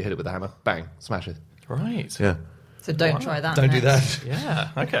 but you hit it with a hammer, bang, smash it. Right. Yeah. So don't try that. Don't do next. that. Yeah.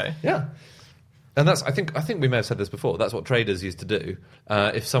 Okay. Yeah. And that's, I think we may have said this before, that's what traders used to do.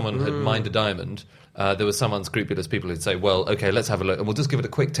 If someone had mined a diamond, there were some unscrupulous people who'd say, well, okay, let's have a look, and we'll just give it a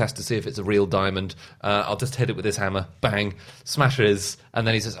quick test to see if it's a real diamond. I'll just hit it with this hammer, bang, smashes, and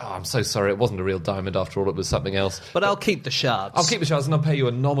then he says, I'm so sorry, it wasn't a real diamond after all, it was something else. But I'll keep the shards. I'll keep the shards, and I'll pay you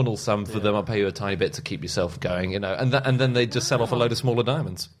a nominal sum for them, I'll pay you a tiny bit to keep yourself going, and then they just sell off a load of smaller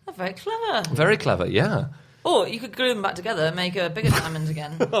diamonds. Oh, very clever. Very clever, yeah. Or you could glue them back together and make a bigger diamond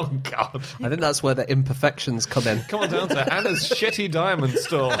again. Oh, God. I think that's where the imperfections come in. Come on down to Anna's shitty diamond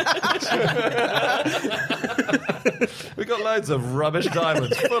store. We've got loads of rubbish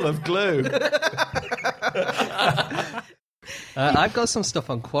diamonds full of glue. I've got some stuff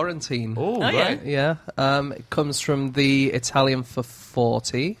on quarantine. Oh, yeah. Yeah. It comes from the Italian for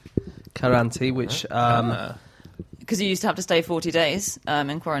 40, Caranti, which... Because you used to have to stay 40 days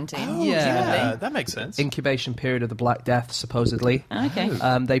in quarantine. yeah. That makes sense. incubation period of the Black Death, supposedly. Okay.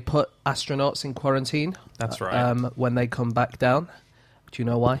 They put astronauts in quarantine. That's right. When they come back down. Do you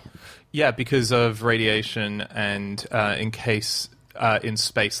know why? Yeah, because of radiation, and in case in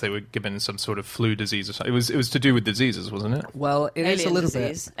space they were given some sort of flu disease or something. It was to do with diseases, wasn't it? Well, it is a little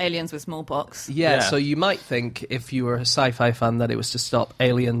disease. Aliens with smallpox. bit. Yeah, Yeah. so you might think, if you were a sci-fi fan, that it was to stop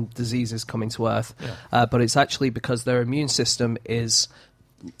alien diseases coming to Earth. But it's actually because their immune system is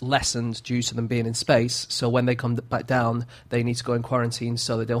lessened due to them being in space, so when they come back down, they need to go in quarantine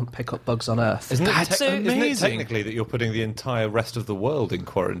so they don't pick up bugs on Earth. Isn't That's isn't it amazing. technically that you're putting the entire rest of the world in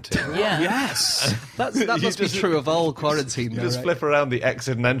quarantine? Yeah. Yes. That You must be just- true of all quarantine, You though, just right? flip around the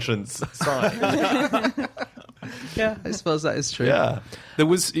exit and entrance sign. Yeah, I suppose that is true. Yeah. There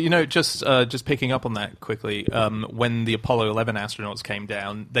was, just picking up on that quickly, when the Apollo 11 astronauts came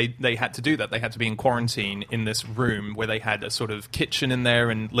down, they had to do that. They had to be in quarantine in this room where they had a sort of kitchen in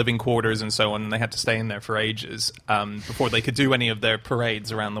there and living quarters and so on, and they had to stay in there for ages before they could do any of their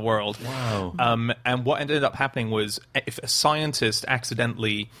parades around the world. Wow. And what ended up happening was, if a scientist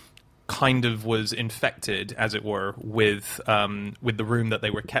accidentally kind of was infected, as it were, with the room that they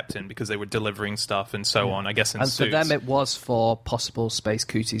were kept in, because they were delivering stuff and so on, I guess, in And suits. for them, it was for possible space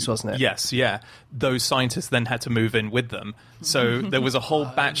cooties, wasn't it? Yes, yeah. Those scientists then had to move in with them. So there was a whole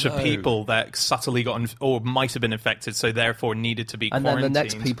batch of people that subtly got, or might have been infected, so therefore needed to be And quarantined. then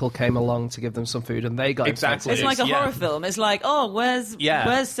the next people came along to give them some food, and they got Exactly. It's infected. like a Yeah. horror film. It's like, where's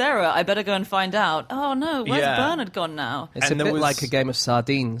Sarah? I better go and find out. Oh no, where's Yeah. Bernard gone now? It's And a there bit was- like a game of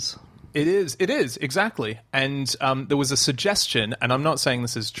sardines. It is, exactly. And there was a suggestion, and I'm not saying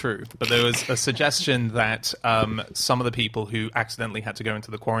this is true, but there was a suggestion that some of the people who accidentally had to go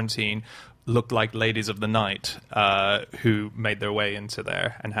into the quarantine looked like ladies of the night who made their way into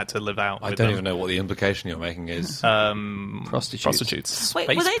there and had to live out with I don't them. even know what the implication you're making is. Prostitutes. Wait,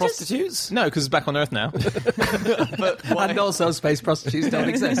 Space were they prostitutes? No, because it's back on Earth now. And also space prostitutes don't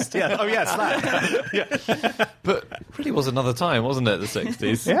exist. Yeah. Oh, yes, that. But it really was another time, wasn't it, the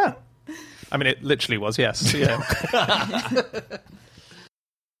 60s? Yeah. I mean, it literally was, yes. Yeah.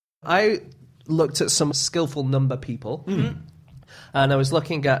 I looked at some skillful number people. Mm-hmm. And I was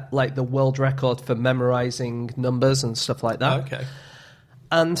looking at like the world record for memorizing numbers and stuff like that. Okay.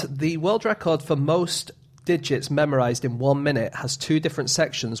 And the world record for most digits memorized in 1 minute has two different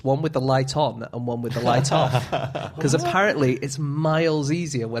sections, one with the light on and one with the light off. Because apparently it's miles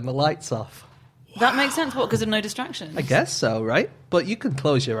easier when the light's off. That makes sense. What? Because of no distractions? I guess so, right? But you can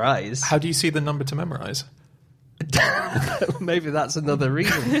close your eyes. How do you see the number to memorize? Maybe that's another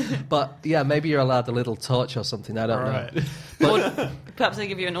reason. But yeah, maybe you're allowed a little torch or something. I don't know. Or perhaps they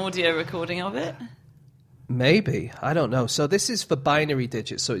give you an audio recording of it. Maybe. I don't know. So this is for binary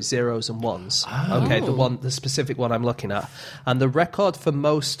digits, so it's zeros and ones. Okay, the specific one I'm looking at. And the record for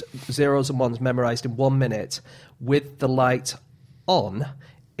most zeros and ones memorized in 1 minute with the light on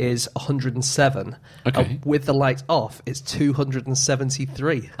is 107. Okay. And with the light off, it's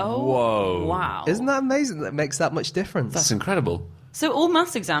 273. Oh, Whoa. wow. Isn't that amazing? That makes that much difference. That's incredible. So all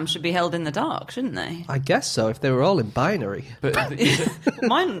maths exams should be held in the dark, shouldn't they? I guess so, if they were all in binary. But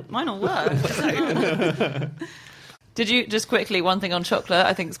Mine will work. Did you, just quickly, one thing on chocolate,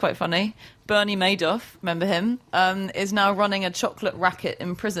 I think it's quite funny. Bernie Madoff, remember him, is now running a chocolate racket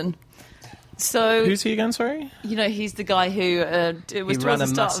in prison. So, Who's he again, sorry? you know, he's the guy who it was He towards ran the a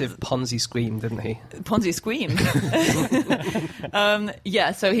start massive of Ponzi scheme, didn't he? Ponzi scheme.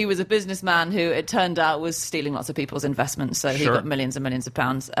 Yeah, so he was a businessman who, it turned out, was stealing lots of people's investments. So he Sure. got millions and millions of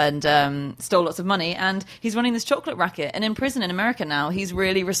pounds and stole lots of money. And he's running this chocolate racket. And in prison in America now, he's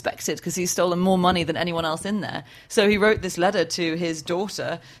really respected because he's stolen more money than anyone else in there. So he wrote this letter to his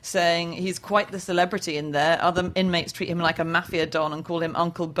daughter saying he's quite the celebrity in there. Other inmates treat him like a mafia don and call him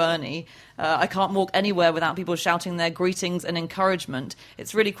Uncle Bernie. I can't walk anywhere without people shouting their greetings and encouragement.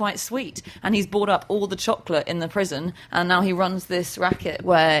 It's really quite sweet. And he's bought up all the chocolate in the prison, and now he runs this racket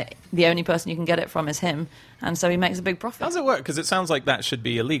where the only person you can get it from is him. And so he makes a big profit. How does it work? Because it sounds like that should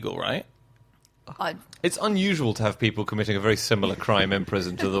be illegal, right? it's unusual to have people committing a very similar crime in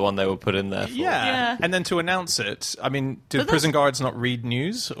prison to the one they were put in there for. Yeah. And then to announce it, I mean, do But prison guards not read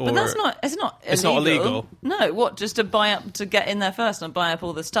news? Or... But that's not. It's not. Illegal. It's not illegal. No. What? Just to buy up, to get in there first and buy up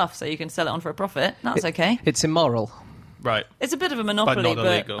all the stuff so you can sell it on for a profit. That's okay. It's immoral. Right. It's a bit of a monopoly, not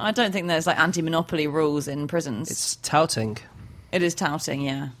illegal. I don't think there's like anti-monopoly rules in prisons. It's touting. It is touting,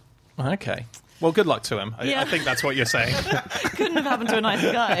 yeah. Okay. Well, good luck to him. Yeah. I think that's what you're saying. Couldn't have happened to a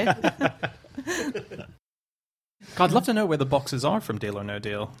nicer guy. God, I'd love to know where the boxes are from Deal or No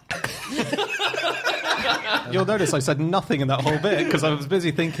Deal. You'll notice I said nothing in that whole bit because I was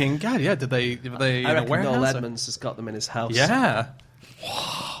busy thinking, God, yeah, did they in I a reckon warehouse? Noel or- Edmonds has got them in his house. Yeah.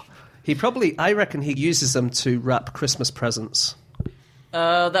 I reckon he uses them to wrap Christmas presents.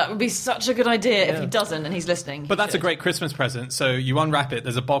 That would be such a good idea if he doesn't and he's listening. But that's a great Christmas present. So you unwrap it,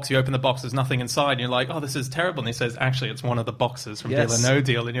 there's a box, you open the box, there's nothing inside, and you're like, oh, this is terrible. And he says, actually, it's one of the boxes from Yes. Deal or No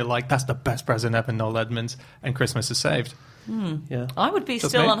Deal. And you're like, that's the best present ever, Noel Edmonds. And Christmas is saved. Yeah. I would be Just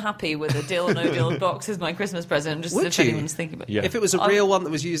still me? unhappy with a Deal or No Deal box as my Christmas present, just Would if you? anyone's thinking about it. Yeah. If it was a real one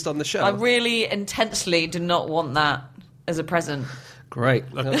that was used on the show. I really intensely do not want that as a present. Great.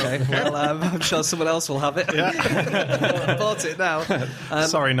 Okay. Well, I'm sure someone else will have it. I bought it now.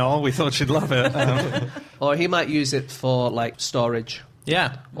 Sorry, Noel, we thought you'd love it. Or he might use it for like storage.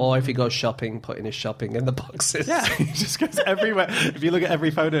 Yeah. Or if he goes shopping, putting his shopping in the boxes. Yeah, he just goes everywhere. If you look at every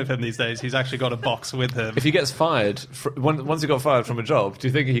photo of him these days, he's actually got a box with him. If he gets fired, once he got fired from a job, do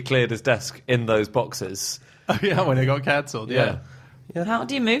you think he cleared his desk in those boxes? Oh, yeah, when it got cancelled, yeah. How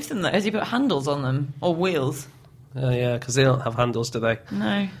do you move them, though? Has he put handles on them? Or wheels? Oh, yeah, because they don't have handles, do they?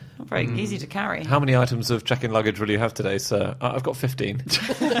 No. Not very easy to carry. How many items of check-in luggage will you have today, sir? I've got 15.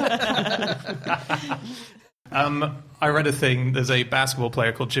 I read a thing. There's a basketball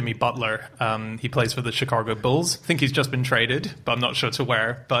player called Jimmy Butler. He plays for the Chicago Bulls. I think he's just been traded, but I'm not sure to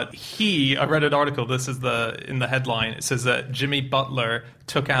where. But I read an article. This is in the headline. It says that Jimmy Butler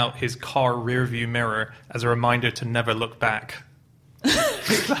took out his car rearview mirror as a reminder to never look back.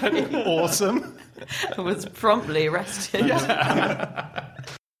 Is that awesome? Was promptly arrested.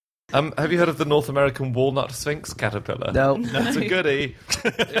 Have you heard of the North American walnut sphinx caterpillar? No. It's a goodie.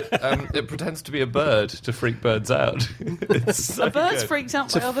 It pretends to be a bird to freak birds out. It's so Birds good. freaked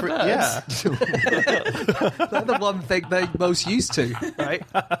out by other birds. Yeah. They're the one thing they're most used to, right?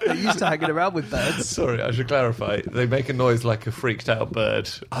 They're used to hanging around with birds. Sorry, I should clarify. They make a noise like a freaked out bird,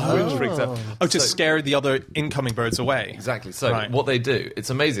 which freaks out. Oh, to scare the other incoming birds away. Exactly. So Right. what they do, it's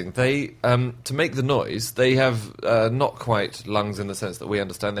amazing. They to make the noise, they have not quite lungs in the sense that we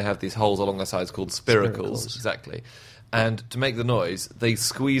understand. They have these holes along their sides called spiracles. Exactly. And to make the noise, they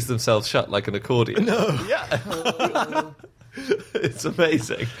squeeze themselves shut like an accordion. No. Yeah. It's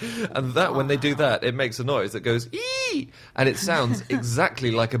amazing. And that when they do that, it makes a noise that goes ee, and it sounds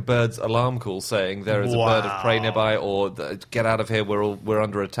exactly like a bird's alarm call saying there is a bird of prey nearby, or get out of here, we're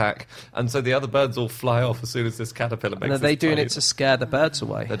under attack. And so the other birds all fly off as soon as this caterpillar makes And are they this doing tiny- it to scare the birds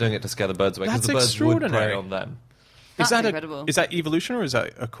away? They're doing it to scare the birds away because That's the birds would prey extraordinary. on them. That's incredible. Is that evolution or is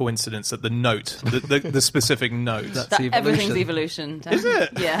that a coincidence that the note, the specific note? That's That evolution. everything's evolution. Dan. Is it?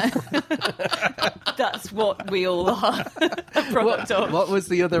 Yeah. That's what we all are a product of. What was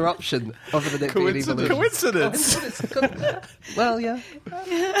the other option other than it being evolution? Coincidence. Well, yeah.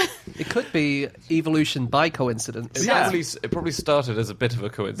 It could be evolution by coincidence. It probably started as a bit of a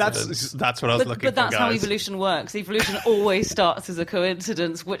coincidence. That's what I was looking But that's for, how guys. evolution works. Evolution always starts as a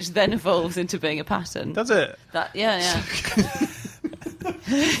coincidence, which then evolves into being a pattern. Does it? Yeah.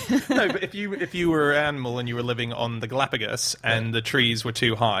 No, but if you were an animal and you were living on the Galapagos and the trees were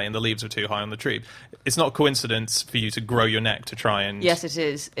too high and the leaves were too high on the tree, it's not coincidence for you to grow your neck to try and... Yes, it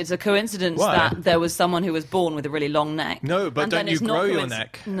is. It's a coincidence Why? that there was someone who was born with a really long neck. No, but And don't then you it's not grow your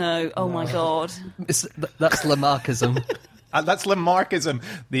neck? No. Oh my God. That's Lamarckism. That's Lamarckism,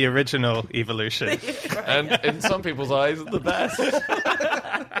 the original evolution. And in some people's eyes, the best.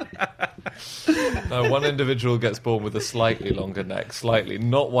 No, one individual gets born with a slightly longer neck. Slightly.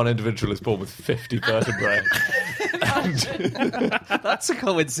 Not one individual is born with 50 vertebrae. That's a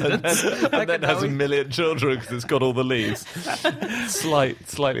coincidence. And then has a million children because it's got all the leaves.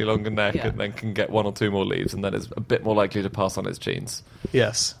 Slightly longer neck, Yeah. and then can get one or two more leaves, and then it's a bit more likely to pass on its genes.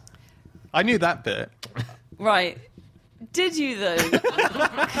 Yes. I knew that bit. Right. Did you, though?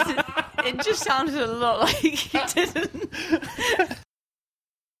 'Cause it just sounded a lot like you didn't.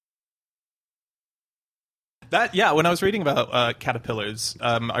 When I was reading about caterpillars,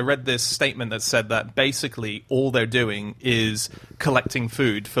 I read this statement that said that basically all they're doing is collecting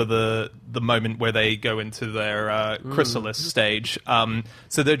food for the moment where they go into their chrysalis stage.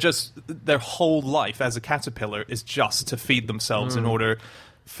 So their whole life as a caterpillar is just to feed themselves in order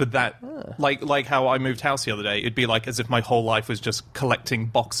for that. Like how I moved house the other day, it'd be like as if my whole life was just collecting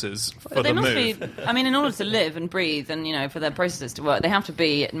boxes for But they the must move. be. I mean, in order to live and breathe, and for their processes to work, they have to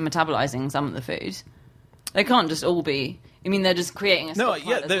be metabolizing some of the food. They can't just all be. I mean, they're just creating a No, stockpile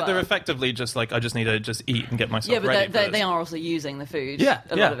yeah, as they're well. effectively just like, I just need to just eat and get myself Yeah, but ready. they are also using the food. Yeah,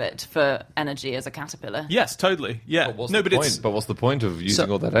 a yeah. lot of it for energy as a caterpillar. Yes, totally. Yeah. But what's no, the but point? it's But what's the point of using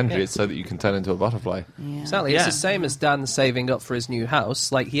all that energy? It's so that you can turn into a butterfly. Yeah. Exactly. Yeah. It's the same as Dan saving up for his new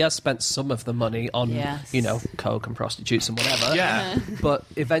house. Like, he has spent some of the money on, Yes. coke and prostitutes and whatever. yeah. But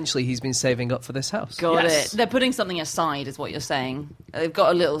eventually he's been saving up for this house. Got Yes. it. They're putting something aside, is what you're saying. They've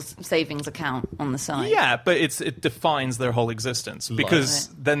got a little savings account on the side. Yeah, but it defines their whole existence because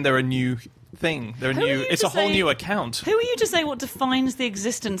then they're a new thing. They're a Who are new. you It's to a whole say- new account. Who are you to say what defines the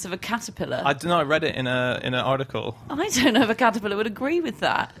existence of a caterpillar? I don't know. I read it in an article. I don't know if a caterpillar would agree with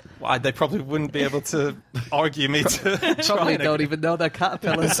that. They probably wouldn't be able to argue me to try Probably and don't even know they're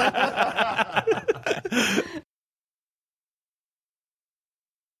caterpillars.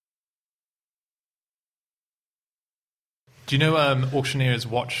 Do you know auctioneers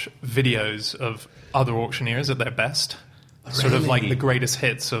watch videos of other auctioneers at their best? Sort of like the greatest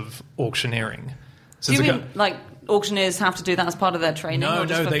hits of auctioneering. So Do you there's a mean, guy- like, auctioneers have to do that as part of their training? No, or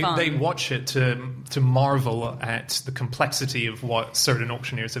just for they fun? watch it to marvel at the complexity of what certain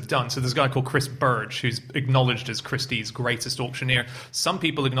auctioneers have done. So there's a guy called Chris Burge, who's acknowledged as Christie's greatest auctioneer. Some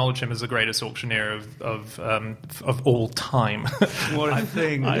people acknowledge him as the greatest auctioneer of all time. What a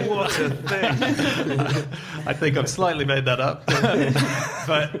thing. What a thing. I think I've slightly made that up.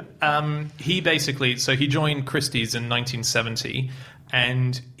 But he joined Christie's in 1970.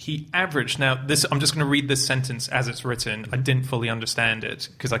 And he averaged, now this, I'm just going to read this sentence as it's written. I didn't fully understand it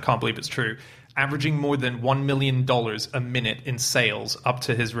because I can't believe it's true. Averaging more than $1 million a minute in sales up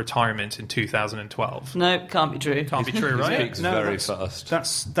to his retirement in 2012. No, can't be true. Can't be true, right? Speaks very fast.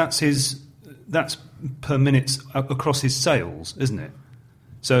 That's per minute across his sales, isn't it?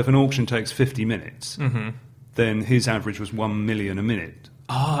 So if an auction takes 50 minutes, then his average was 1 million a minute.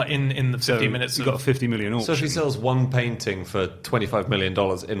 In the 15 minutes. You've got a 50 million auction. So if he sells one painting for $25 million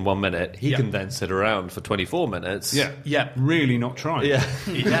in 1 minute, he can then sit around for 24 minutes. Yeah. Really not trying. Yeah.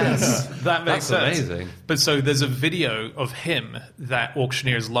 Yes, that makes That's sense. amazing. But so there's a video of him that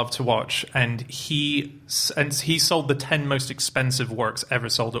auctioneers love to watch, and he sold the 10 most expensive works ever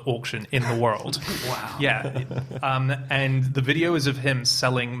sold at auction in the world. Wow. Yeah. And the video is of him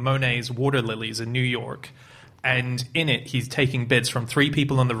selling Monet's water lilies in New York. And in it, he's taking bids from 3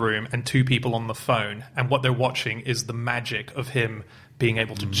 people in the room and 2 people on the phone. And what they're watching is the magic of him being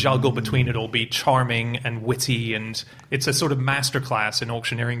able to juggle between it all, be charming and witty. And it's a sort of masterclass in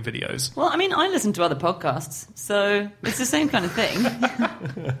auctioneering videos. Well, I mean, I listen to other podcasts, so it's the same kind of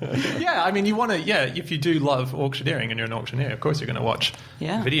thing. Yeah, I mean, you want to, if you do love auctioneering and you're an auctioneer, of course you're going to watch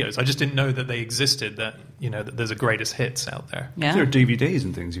videos. I just didn't know that they existed, that there's a greatest hits out there. Yeah. There are DVDs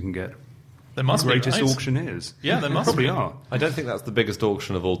and things you can get. There must Greatest be, right? auctioneers. Yeah, there must Probably be. are. I don't think that's the biggest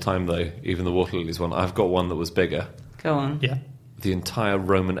auction of all time, though, even the water lilies one. I've got one that was bigger. Go on. Yeah. The entire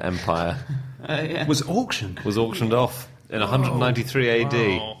Roman Empire Was auctioned. was auctioned off in 193 AD.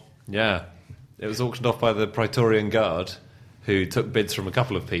 Wow. Yeah. It was auctioned off by the Praetorian Guard, who took bids from a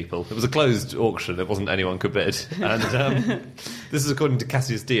couple of people. It was a closed auction. It wasn't anyone could bid. And this is according to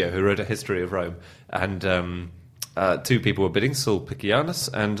Cassius Dio, who wrote a history of Rome. And 2 people were bidding, Sulpicianus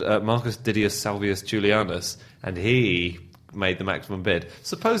and Marcus Didius Salvius Julianus, and he made the maximum bid.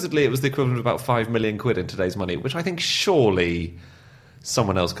 Supposedly it was the equivalent of about 5 million quid in today's money, which I think surely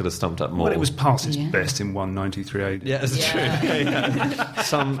someone else could have stumped up more. Well, it was past its best in 193 AD. Yeah, that's true. Yeah.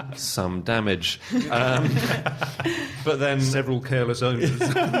 Some damage. But then Several careless owners.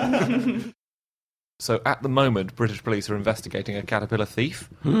 So at the moment, British police are investigating a caterpillar thief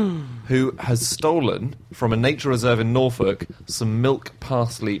who has stolen from a nature reserve in Norfolk some milk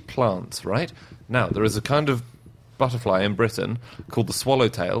parsley plants, right? Now, there is a kind of butterfly in Britain called the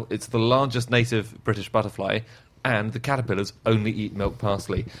swallowtail. It's the largest native British butterfly, and the caterpillars only eat milk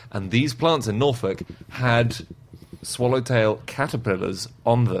parsley. And these plants in Norfolk had swallowtail caterpillars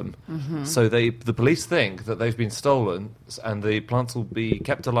on them. So the police think that they've been stolen and the plants will be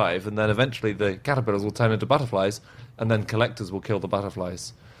kept alive, and then eventually the caterpillars will turn into butterflies, and then collectors will kill the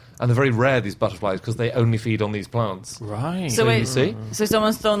butterflies. And they're very rare, these butterflies, because they only feed on these plants. Right. So wait, you see? so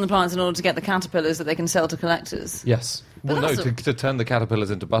someone's stolen the plants in order to get the caterpillars that they can sell to collectors? Yes. But Well, no, that's to turn the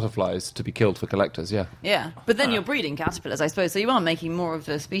caterpillars into butterflies to be killed for collectors, yeah. Yeah, but then you're breeding caterpillars, I suppose, so you are making more of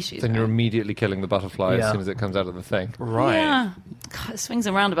the species. Then you're right? immediatally killing the butterfly as Yeah. soon as it comes out of the thing. Right. Yeah. God, it swings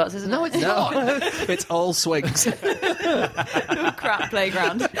and roundabouts, isn't it? No, it's It's all swings. crap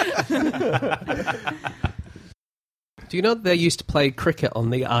playground. Do you know they used to play cricket on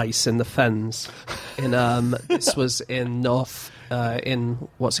the ice in the fens? This was in in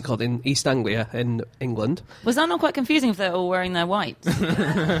what's it called, in East Anglia in England. Was that not quite confusing if they're all wearing their whites?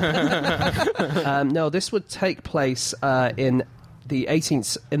 No, this would take place in the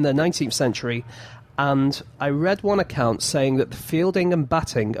 19th century. And I read one account saying that the fielding and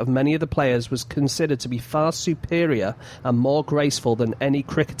batting of many of the players was considered to be far superior and more graceful than any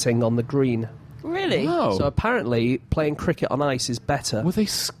cricketing on the green. Really? Oh. So apparently playing cricket on ice is better.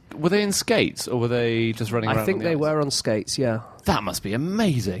 Were they in skates, or were they just running around I think on the they ice? were on skates, yeah. That must be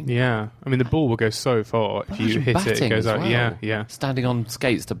amazing. Yeah. I mean, the ball will go so far. If you Imagine hit it, it batting goes as out. well. Yeah, yeah. Standing on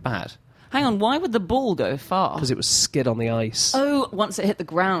skates to bat. Hang on, why would the ball go far? Because it was skid on the ice. Oh, once it hit the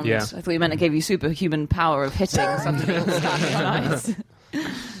ground. Yeah. I thought you meant it gave you superhuman power of hitting something else standing on ice.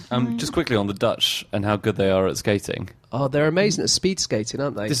 Just quickly on the Dutch and how good they are at skating. Oh, they're amazing at speed skating,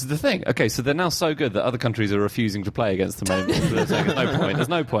 aren't they? This is the thing. Okay, so they're now so good that other countries are refusing to play against them. They're saying there's no point. There's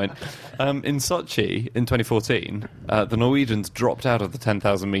no point. In Sochi in 2014, the Norwegians dropped out of the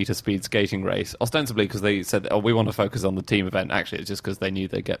 10,000-metre speed skating race, ostensibly because they said, "Oh, we want to focus on the team event." Actually, it's just because they knew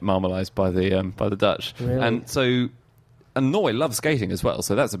they'd get marmalised by the Dutch. Really? And Norway loves skating as well,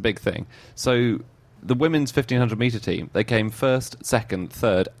 so that's a big thing. So the women's 1,500-metre team, they came first, second,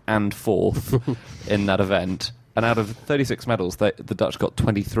 third, and fourth in that event. And out of 36 medals, the Dutch got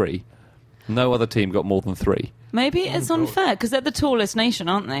 23. No other team got more than 3. Maybe it's unfair, because they're the tallest nation,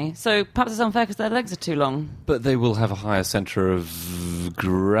 aren't they? So perhaps it's unfair because their legs are too long. But they will have a higher centre of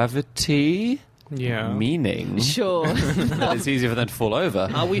gravity? Yeah. Meaning Sure. that it's easier for them to fall over.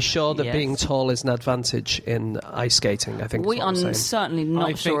 Are we sure that Yes. being tall is an advantage in ice skating? I think We that's what are I'm saying. certainly I not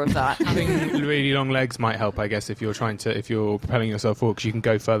think- sure of that. Having really long legs might help, I guess, if you're propelling yourself forward, because you can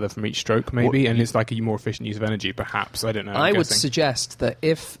go further from each stroke, maybe, What- and it's like a more efficient use of energy, perhaps. I don't know. I I'm would guessing. suggest that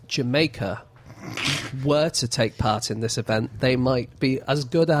if Jamaica were to take part in this event, they might be as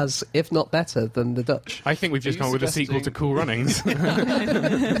good as, if not better, than the Dutch. I think we've just Are come you up with a sequel to suggesting- Cool Runnings.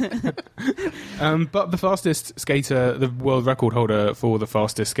 But the fastest skater, the world record holder for the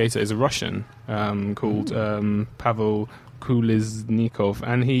fastest skater is a Russian called Pavel Kulesnikov,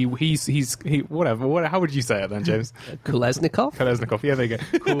 and he's whatever. How would you say it then, James? Kolesnikov? Kolesnikov, yeah, there you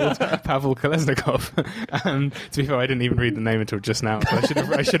go. Called Pavel Kolesnikov. To be fair, I didn't even read the name until just now, so I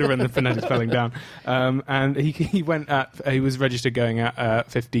should have written the phonetic spelling down. And he was registered going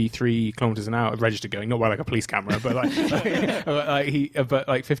at 53 kilometers an hour. Registered going, not by like a police camera, but like 50. But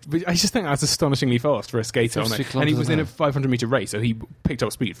I just think that's astonishingly fast for a skater, 50 and he was in a kilometers 500-meter race, so he picked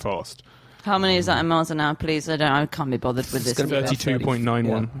up speed fast. How many is that in miles an hour, please? I can't be bothered with this. gonna be about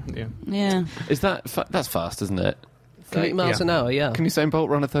 32.91. Yeah. Yeah. Is that that's fast, isn't it? 30 miles Yeah. an hour, yeah. Can Usain Bolt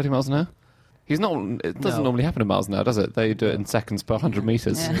run at 30 miles an hour? It doesn't No. normally happen in miles an hour, does it? They do it in seconds per 100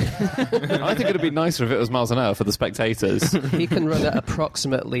 metres. Yeah. I think it'd be nicer if it was miles an hour for the spectators. He can run at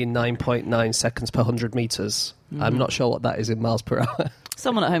approximately 9.9 seconds per 100 metres. I'm not sure what that is in miles per hour.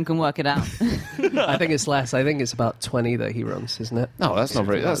 Someone at home can work it out. I think it's less. I think it's about 20 that he runs, isn't it? No, that's not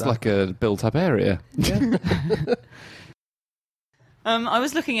very. Something like That's that. like a built-up area. Yeah. I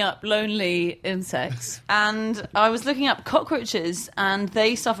was looking up lonely insects, and I was looking up cockroaches, and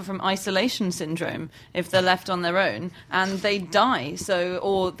they suffer from isolation syndrome if they're left on their own, and they die.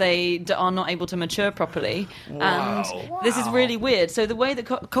 Or they are not able to mature properly. And this is really weird. So the way that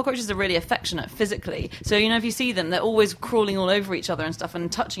cockroaches are really affectionate physically. So if you see them, they're always crawling all over each other and stuff,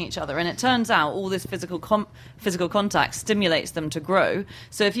 and touching each other. And it turns out all this physical contact stimulates them to grow.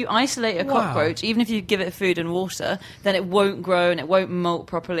 So if you isolate a cockroach, even if you give it food and water, then it won't grow and it won't molt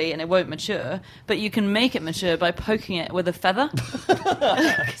properly and it won't mature, but you can make it mature by poking it with a feather.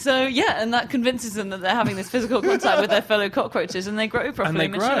 So and that convinces them that they're having this physical contact with their fellow cockroaches, and they grow properly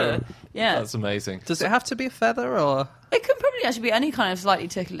And they mature. grow. Yeah. That's amazing. Does it have to be a feather or? It can probably actually be any kind of slightly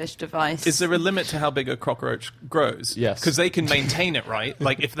ticklish device. Is there a limit to how big a cockroach grows? Yes. Because they can maintain it, right?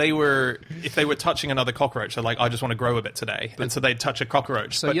 Like if they were touching another cockroach, they're like, I just want to grow a bit today, and so they'd touch a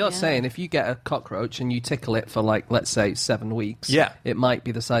cockroach. So But- you're saying if you get a cockroach and you tickle it for let's say 7 weeks, Yeah. it might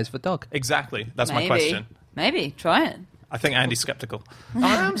be the size of a dog. exactly. That's Maybe. my question. Maybe. Try it. I think Andy's skeptical.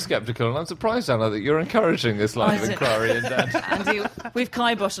 I am sceptical, and I'm surprised, Anna, that you're encouraging this line of I see. inquiry in Dan. Andy, we've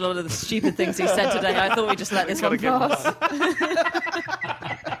kiboshed a lot of the stupid things he said today. I thought we'd just let this one pass.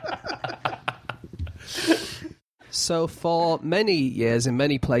 So for many years, in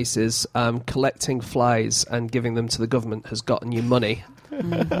many places, collecting flies and giving them to the government has gotten you money.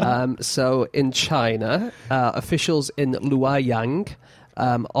 So in China, officials in Luoyang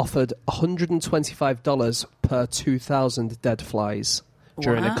offered $125 per 2,000 dead flies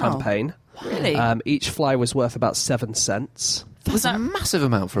during a Wow. campaign. Really? Each fly was worth about 7 cents. That's a massive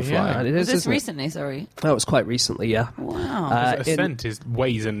amount for a fly. And it Was is, this isn't it? recently? Sorry. That was quite recently, yeah. Wow. A in- cent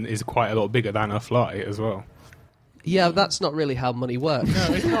weighs and is quite a lot bigger than a fly as well. Yeah, that's not really how money works.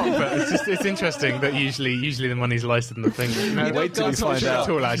 No, it's not. But it's interesting that usually the money's lighter than the thing. No, Wait till you that's not find true out. at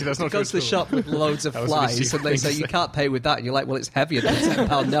all. Actually, that's not You true go to the at all. shop with loads of That was a really flies, and stupid they thing say to you say. can't pay with that. And you're like, well, it's heavier than a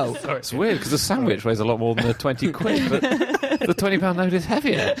 £10 note. Sorry. It's weird because a sandwich weighs a lot more than a 20 quid, but the £20 note is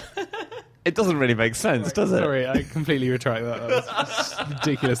heavier. It doesn't really make sense, does it? Sorry, I completely retract that. That was a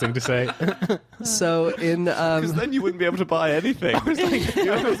ridiculous thing to say. So in Because then you wouldn't be able to buy anything.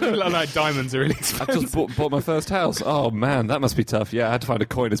 Like diamonds are really I expensive. just bought my first house. Oh man, that must be tough. Yeah, I had to find a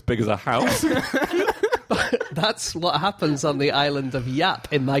coin as big as a house. that's what happens on the island of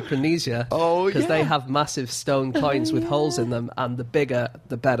Yap in Micronesia. Oh, because they yeah. have massive stone coins with holes in them, and the bigger,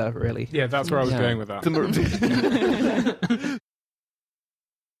 the better, really. Yeah, that's where I was going with that.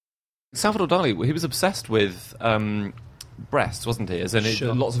 Salvador Dali, he was obsessed with breasts, wasn't he? As in,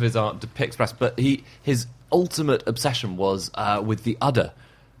 Sure. lots of his art depicts breasts, but his ultimate obsession was with the udder,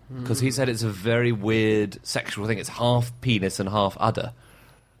 because he said it's a very weird sexual thing. It's half penis and half udder.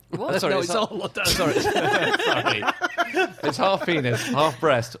 What? Sorry, No, it's it's not- all done. Sorry, sorry. It's half penis, half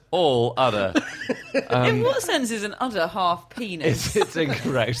breast, all udder. In what sense is an udder half penis? It's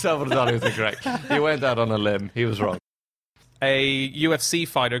incorrect. Salvador Dali was incorrect. He went out on a limb. He was wrong. A UFC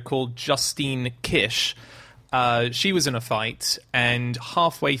fighter called Justine Kish. She was in a fight, and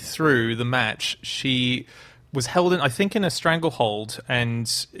halfway through the match, she was held in, I think, in a stranglehold, and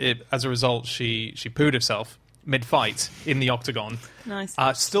as a result, she pooed herself mid-fight in the octagon. Nice.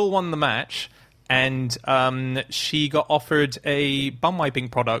 Still won the match, and she got offered a bum wiping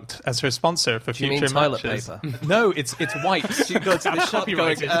product as her sponsor for Do you future mean toilet matches. paper? No, it's wipes. You go to the shop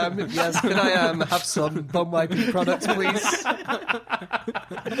going, Copyrighted. yes, can I have some bum wiping products, please?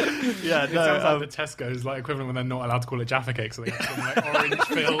 Yeah, It sounds like the Tesco's like equivalent when they're not allowed to call it Jaffa cake, so they have some like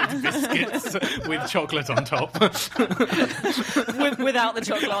orange-filled biscuits with chocolate on top. Without the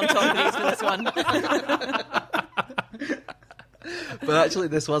chocolate on top, please, for this one. But actually,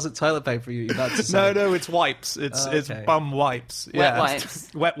 this wasn't toilet paper. You're about to say. No, it's wipes. It's Okay. bum wipes. Wet wipes.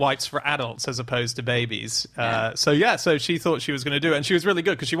 Wet wipes for adults as opposed to babies. Yeah. So she thought she was going to do it, and she was really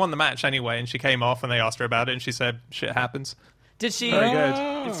good because she won the match anyway. And she came off, and they asked her about it, and she said, "Shit happens." Did she? Very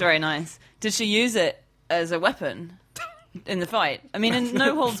good. It's very nice. Did she use it as a weapon in the fight? I mean, in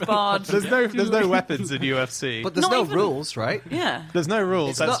no holds barred. There's no weapons in UFC. But there's Not no even- rules, right? Yeah. There's no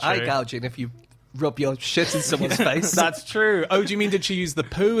rules. It's That's not true. eye gouging if you rub your shit in someone's face. That's true. Oh, do you mean did she use the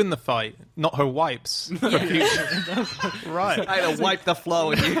poo in the fight, not her wipes? Yeah. Right. I had to wipe the floor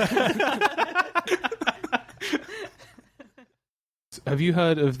with you. Have you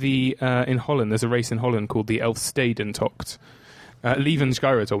heard of the in Holland? There's a race in Holland called the Elfstedentocht. Lieven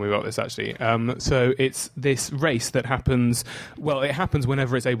told me about this actually. So it's this race that happens. Well, it happens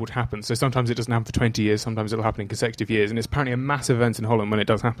whenever it's able to happen. So sometimes it doesn't happen for 20 years. Sometimes it'll happen in consecutive years. And it's apparently a massive event in Holland when it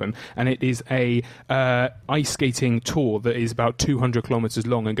does happen. And it is a ice skating tour that is about 200 kilometers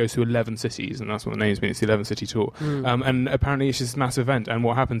long and goes to 11 cities. And that's what the name's mean. It's the 11 city tour. And apparently it's just this massive event. And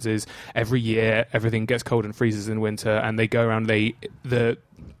what happens is every year everything gets cold and freezes in winter. And they go around.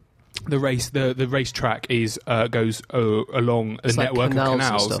 The race track is goes along a It's like network of canals and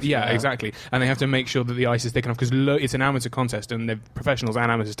canals. stuff, Yeah, yeah. exactly. And they have to make sure that the ice is thick enough because it's an amateur contest and the professionals and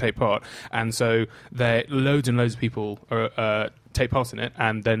amateurs take part. And so there loads and loads of people take part in it,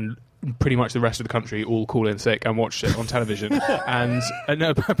 and then pretty much the rest of the country all call in sick and watch it on television. and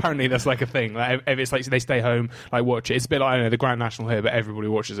no, apparently that's like a thing. Like, it's like they stay home, like watch it. It's a bit like, I don't know, the Grand National here, but everybody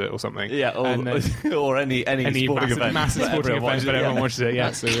watches it or something. Yeah, And then- or any sporting event. massive sporting event, but everyone watches it.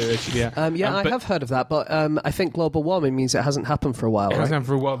 Yeah, so yeah. I have heard of that, but I think global warming means it hasn't happened for a while, It right? hasn't happened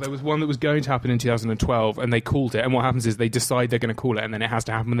for a while. There was one that was going to happen in 2012, and they called it. And what happens is they decide they're going to call it, and then it has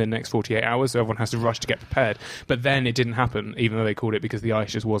to happen within the next 48 hours. So everyone has to rush to get prepared. But then it didn't happen, even though they called it, because the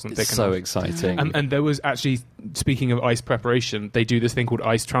ice just wasn't thick So enough. exciting. And there was actually, speaking of ice preparation, they do this thing called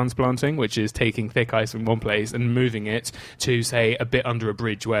ice transplanting, which is taking thick ice from one place and moving it to, say, a bit under a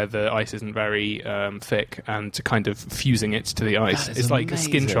bridge where the ice isn't very thick, and to kind of fusing it to the ice. That is It's like a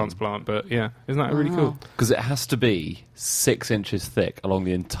skin amazing. transplant, but yeah, isn't that really cool? Because it has to be 6 inches thick along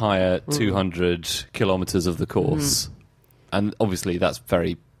the entire 200 kilometres of the course. And obviously that's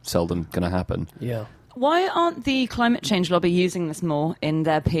very seldom going to happen. Yeah. Why aren't the climate change lobby using this more in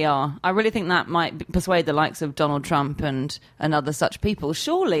their PR? I really think that might persuade the likes of Donald Trump and other such people.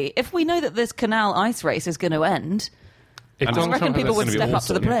 Surely, if we know that this canal ice race is going to end, If I Donald reckon Trump people has- would gonna be step up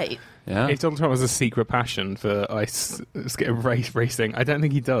to the awesome, yeah. plate. Yeah. If Donald Trump has a secret passion for ice racing, I don't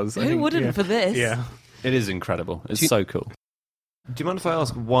think he does. I Who think- wouldn't yeah. for this? Yeah. It is incredible. It's so cool. Do you mind if I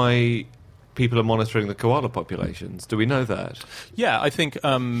ask why people are monitoring the koala populations? Do we know that? Yeah, I think.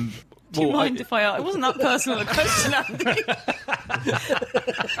 Do you mind if I... It wasn't that personal a question, Andy.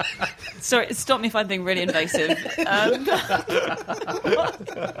 Sorry, stop me if I'm being really invasive.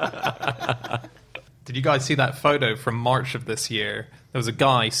 Did you guys see that photo from March of this year? There was a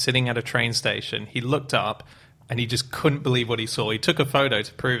guy sitting at a train station. He looked up and he just couldn't believe what he saw. He took a photo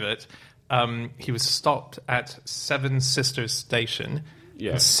to prove it. He was stopped at Seven Sisters Station.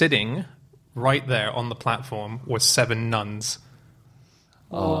 Yeah. And sitting right there on the platform were 7 nuns.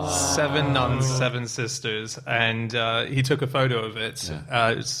 7 nuns, 7 sisters. And he took a photo of it.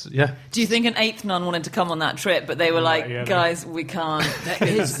 Yeah. Do you think an 8th nun wanted to come on that trip, but they were like, yeah, guys, we can't.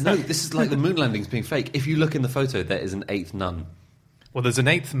 No, this is like the moon landings being fake. If you look in the photo, there is an 8th nun. Well, there's an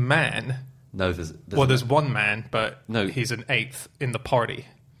 8th man. No, there's There's one man, but No. he's an 8th in the party.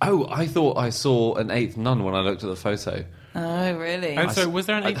 Oh, I thought I saw an 8th nun when I looked at the photo. Oh, really? And so, was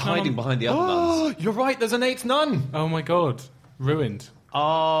there an Like eighth hiding nun? behind the other nuns. You're right, there's an 8th nun. Oh my god, ruined.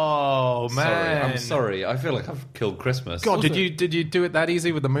 Oh, man. Sorry, I'm sorry. I feel like I've killed Christmas. God, did you do it that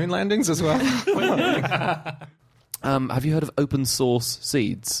easy with the moon landings as well? Have you heard of open source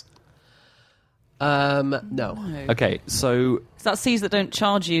seeds? No. No. Okay, so Is that seeds that don't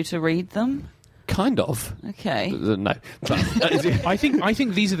charge you to read them? kind of. Okay. No. I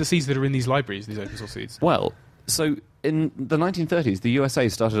think these are the seeds that are in these libraries, these open source seeds. Well, so in the 1930s, the USA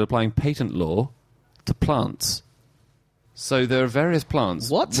started applying patent law to plants. So there are various plants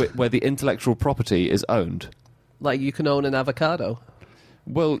What? where the intellectual property is owned. Like you can own an avocado.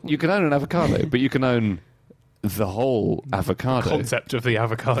 Well, you can own an avocado, but you can own the whole avocado. Concept of the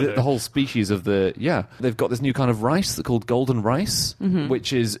avocado. The whole species of they've got this new kind of rice called golden rice,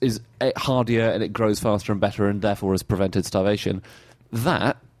 which is hardier and it grows faster and better and therefore has prevented starvation.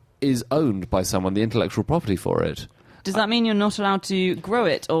 That is owned by someone, the intellectual property for it. Does that mean you're not allowed to grow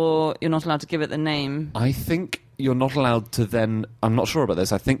it, or you're not allowed to give it the name? I think you're not allowed to then... I'm not sure about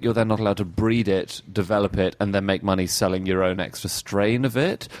this. I think you're then not allowed to breed it, develop it, and then make money selling your own extra strain of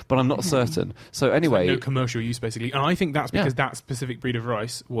it, but I'm not certain. So anyway... no commercial use, basically. And I think that's because that specific breed of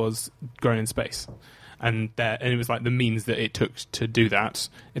rice was grown in space. And it was like the means that it took to do that.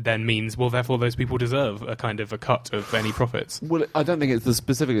 It then means, well, therefore those people deserve a kind of a cut of any profits. Well, I don't think it's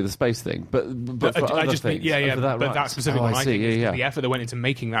specifically the space thing, but for I other just think, things, but that specific one, I think, is the effort that went into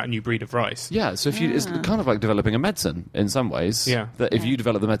making that new breed of rice. Yeah, so it's kind of like developing a medicine in some ways. Yeah. That if you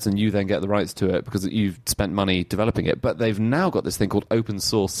develop the medicine, you then get the rights to it because you've spent money developing it. But they've now got this thing called open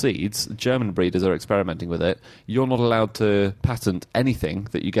source seeds. German breeders are experimenting with it. You're not allowed to patent anything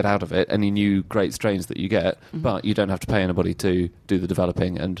that you get out of it, any new great strains that you get, but you don't have to pay anybody to do the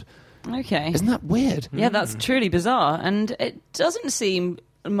developing. And okay, isn't that weird? Yeah, that's truly bizarre, and it doesn't seem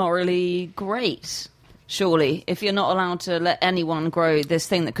morally great. Surely, if you're not allowed to let anyone grow this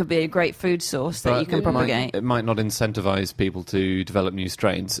thing that could be a great food source that you can propagate. It might not incentivize people to develop new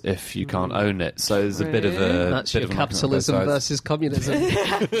strains if you can't own it. So there's a bit of a... That's your capitalism versus communism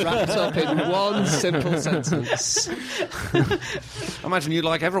wrapped up in one simple sentence. Imagine you'd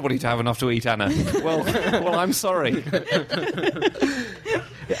like everybody to have enough to eat, Anna. Well, I'm sorry.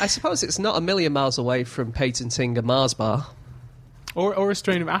 I suppose it's not a million miles away from patenting a Mars bar. Or a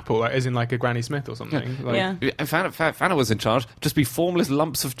strain of apple, like, as in like a Granny Smith or something. If Anna was in charge, just be formless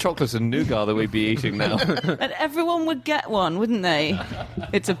lumps of chocolate and nougat that we'd be eating now. And everyone would get one, wouldn't they?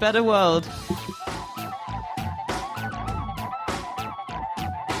 It's a better world.